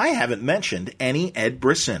 $9.85. I haven't mentioned any Ed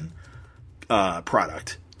Brisson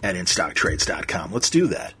product at InStockTrades.com. Let's do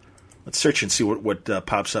that. Let's search and see what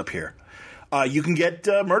pops up here. You can get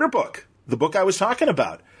Murder Book, the book I was talking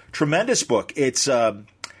about. Tremendous book. It's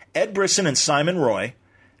Ed Brisson and Simon Roy,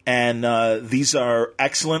 and these are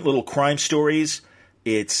excellent little crime stories.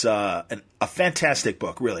 It's a fantastic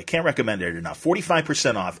book, really. Can't recommend it enough.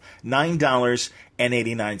 45% off,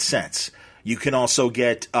 $9.89. You can also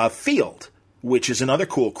get Field, which is another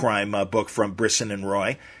cool crime book from Brisson and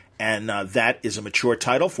Roy, and that is a mature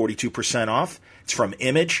title, 42% off. It's from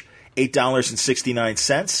Image,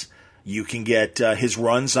 $8.69. You can get his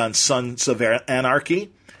runs on Sons of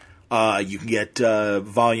Anarchy. You can get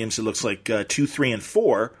volumes, it looks like 2, 3, and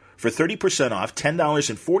 4 for 30% off,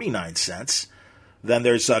 $10.49. Then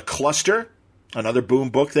there's Cluster, another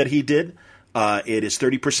Boom book that he did. It is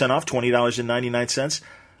 30% off, $20.99.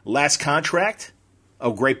 Last Contract,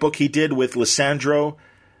 a great book he did with Lissandro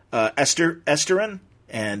Esterin.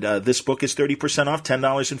 And this book is 30% off,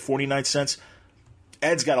 $10.49.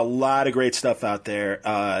 Ed's got a lot of great stuff out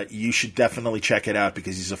there. You should definitely check it out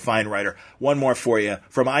because he's a fine writer. One more for you.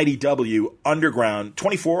 From IDW,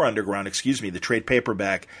 24 Underground, the trade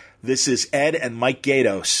paperback. This is Ed and Mike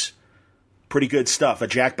Gaydos. Pretty good stuff. A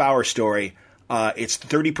Jack Bauer story It's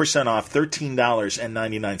 30% off,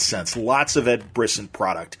 $13.99. Lots of Ed Brisson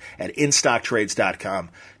product at InStockTrades.com.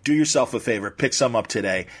 Do yourself a favor. Pick some up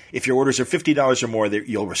today. If your orders are $50 or more,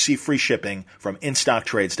 you'll receive free shipping from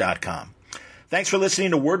InStockTrades.com. Thanks for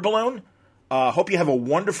listening to Word Balloon. Hope you have a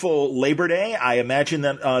wonderful Labor Day. I imagine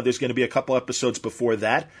that there's going to be a couple episodes before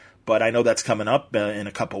that, but I know that's coming up in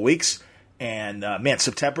a couple weeks. And, man,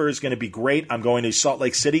 September is going to be great. I'm going to Salt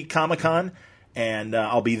Lake City Comic-Con, and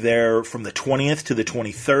I'll be there from the 20th to the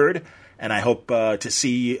 23rd. And I hope to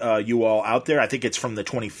see you all out there. I think it's from the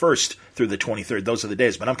 21st through the 23rd. Those are the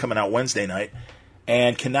days. But I'm coming out Wednesday night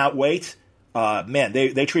and cannot wait. Man,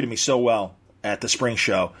 they treated me so well at the spring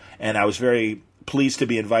show, and I was very pleased to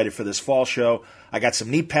be invited for this fall show. I got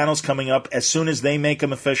some neat panels coming up. As soon as they make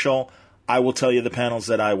them official, I will tell you the panels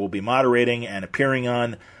that I will be moderating and appearing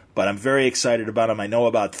on. But I'm very excited about them. I know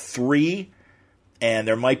about 3, and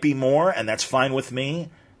there might be more, and that's fine with me.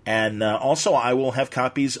 And also, I will have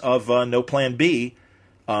copies of No Plan B,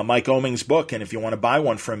 Mike Oeming's book. And if you want to buy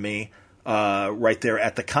one from me right there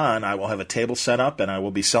at the con, I will have a table set up, and I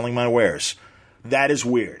will be selling my wares. That is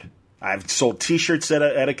weird. I've sold T-shirts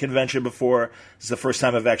at a convention before. This is the first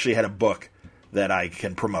time I've actually had a book that I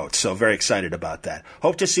can promote. So very excited about that.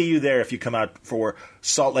 Hope to see you there if you come out for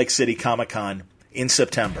Salt Lake City Comic-Con in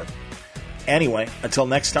September. Anyway, until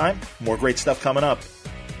next time, more great stuff coming up.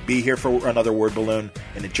 Be here for another Word Balloon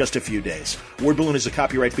in just a few days. Word Balloon is a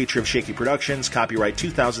copyright feature of Shaky Productions, copyright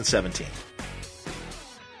 2017.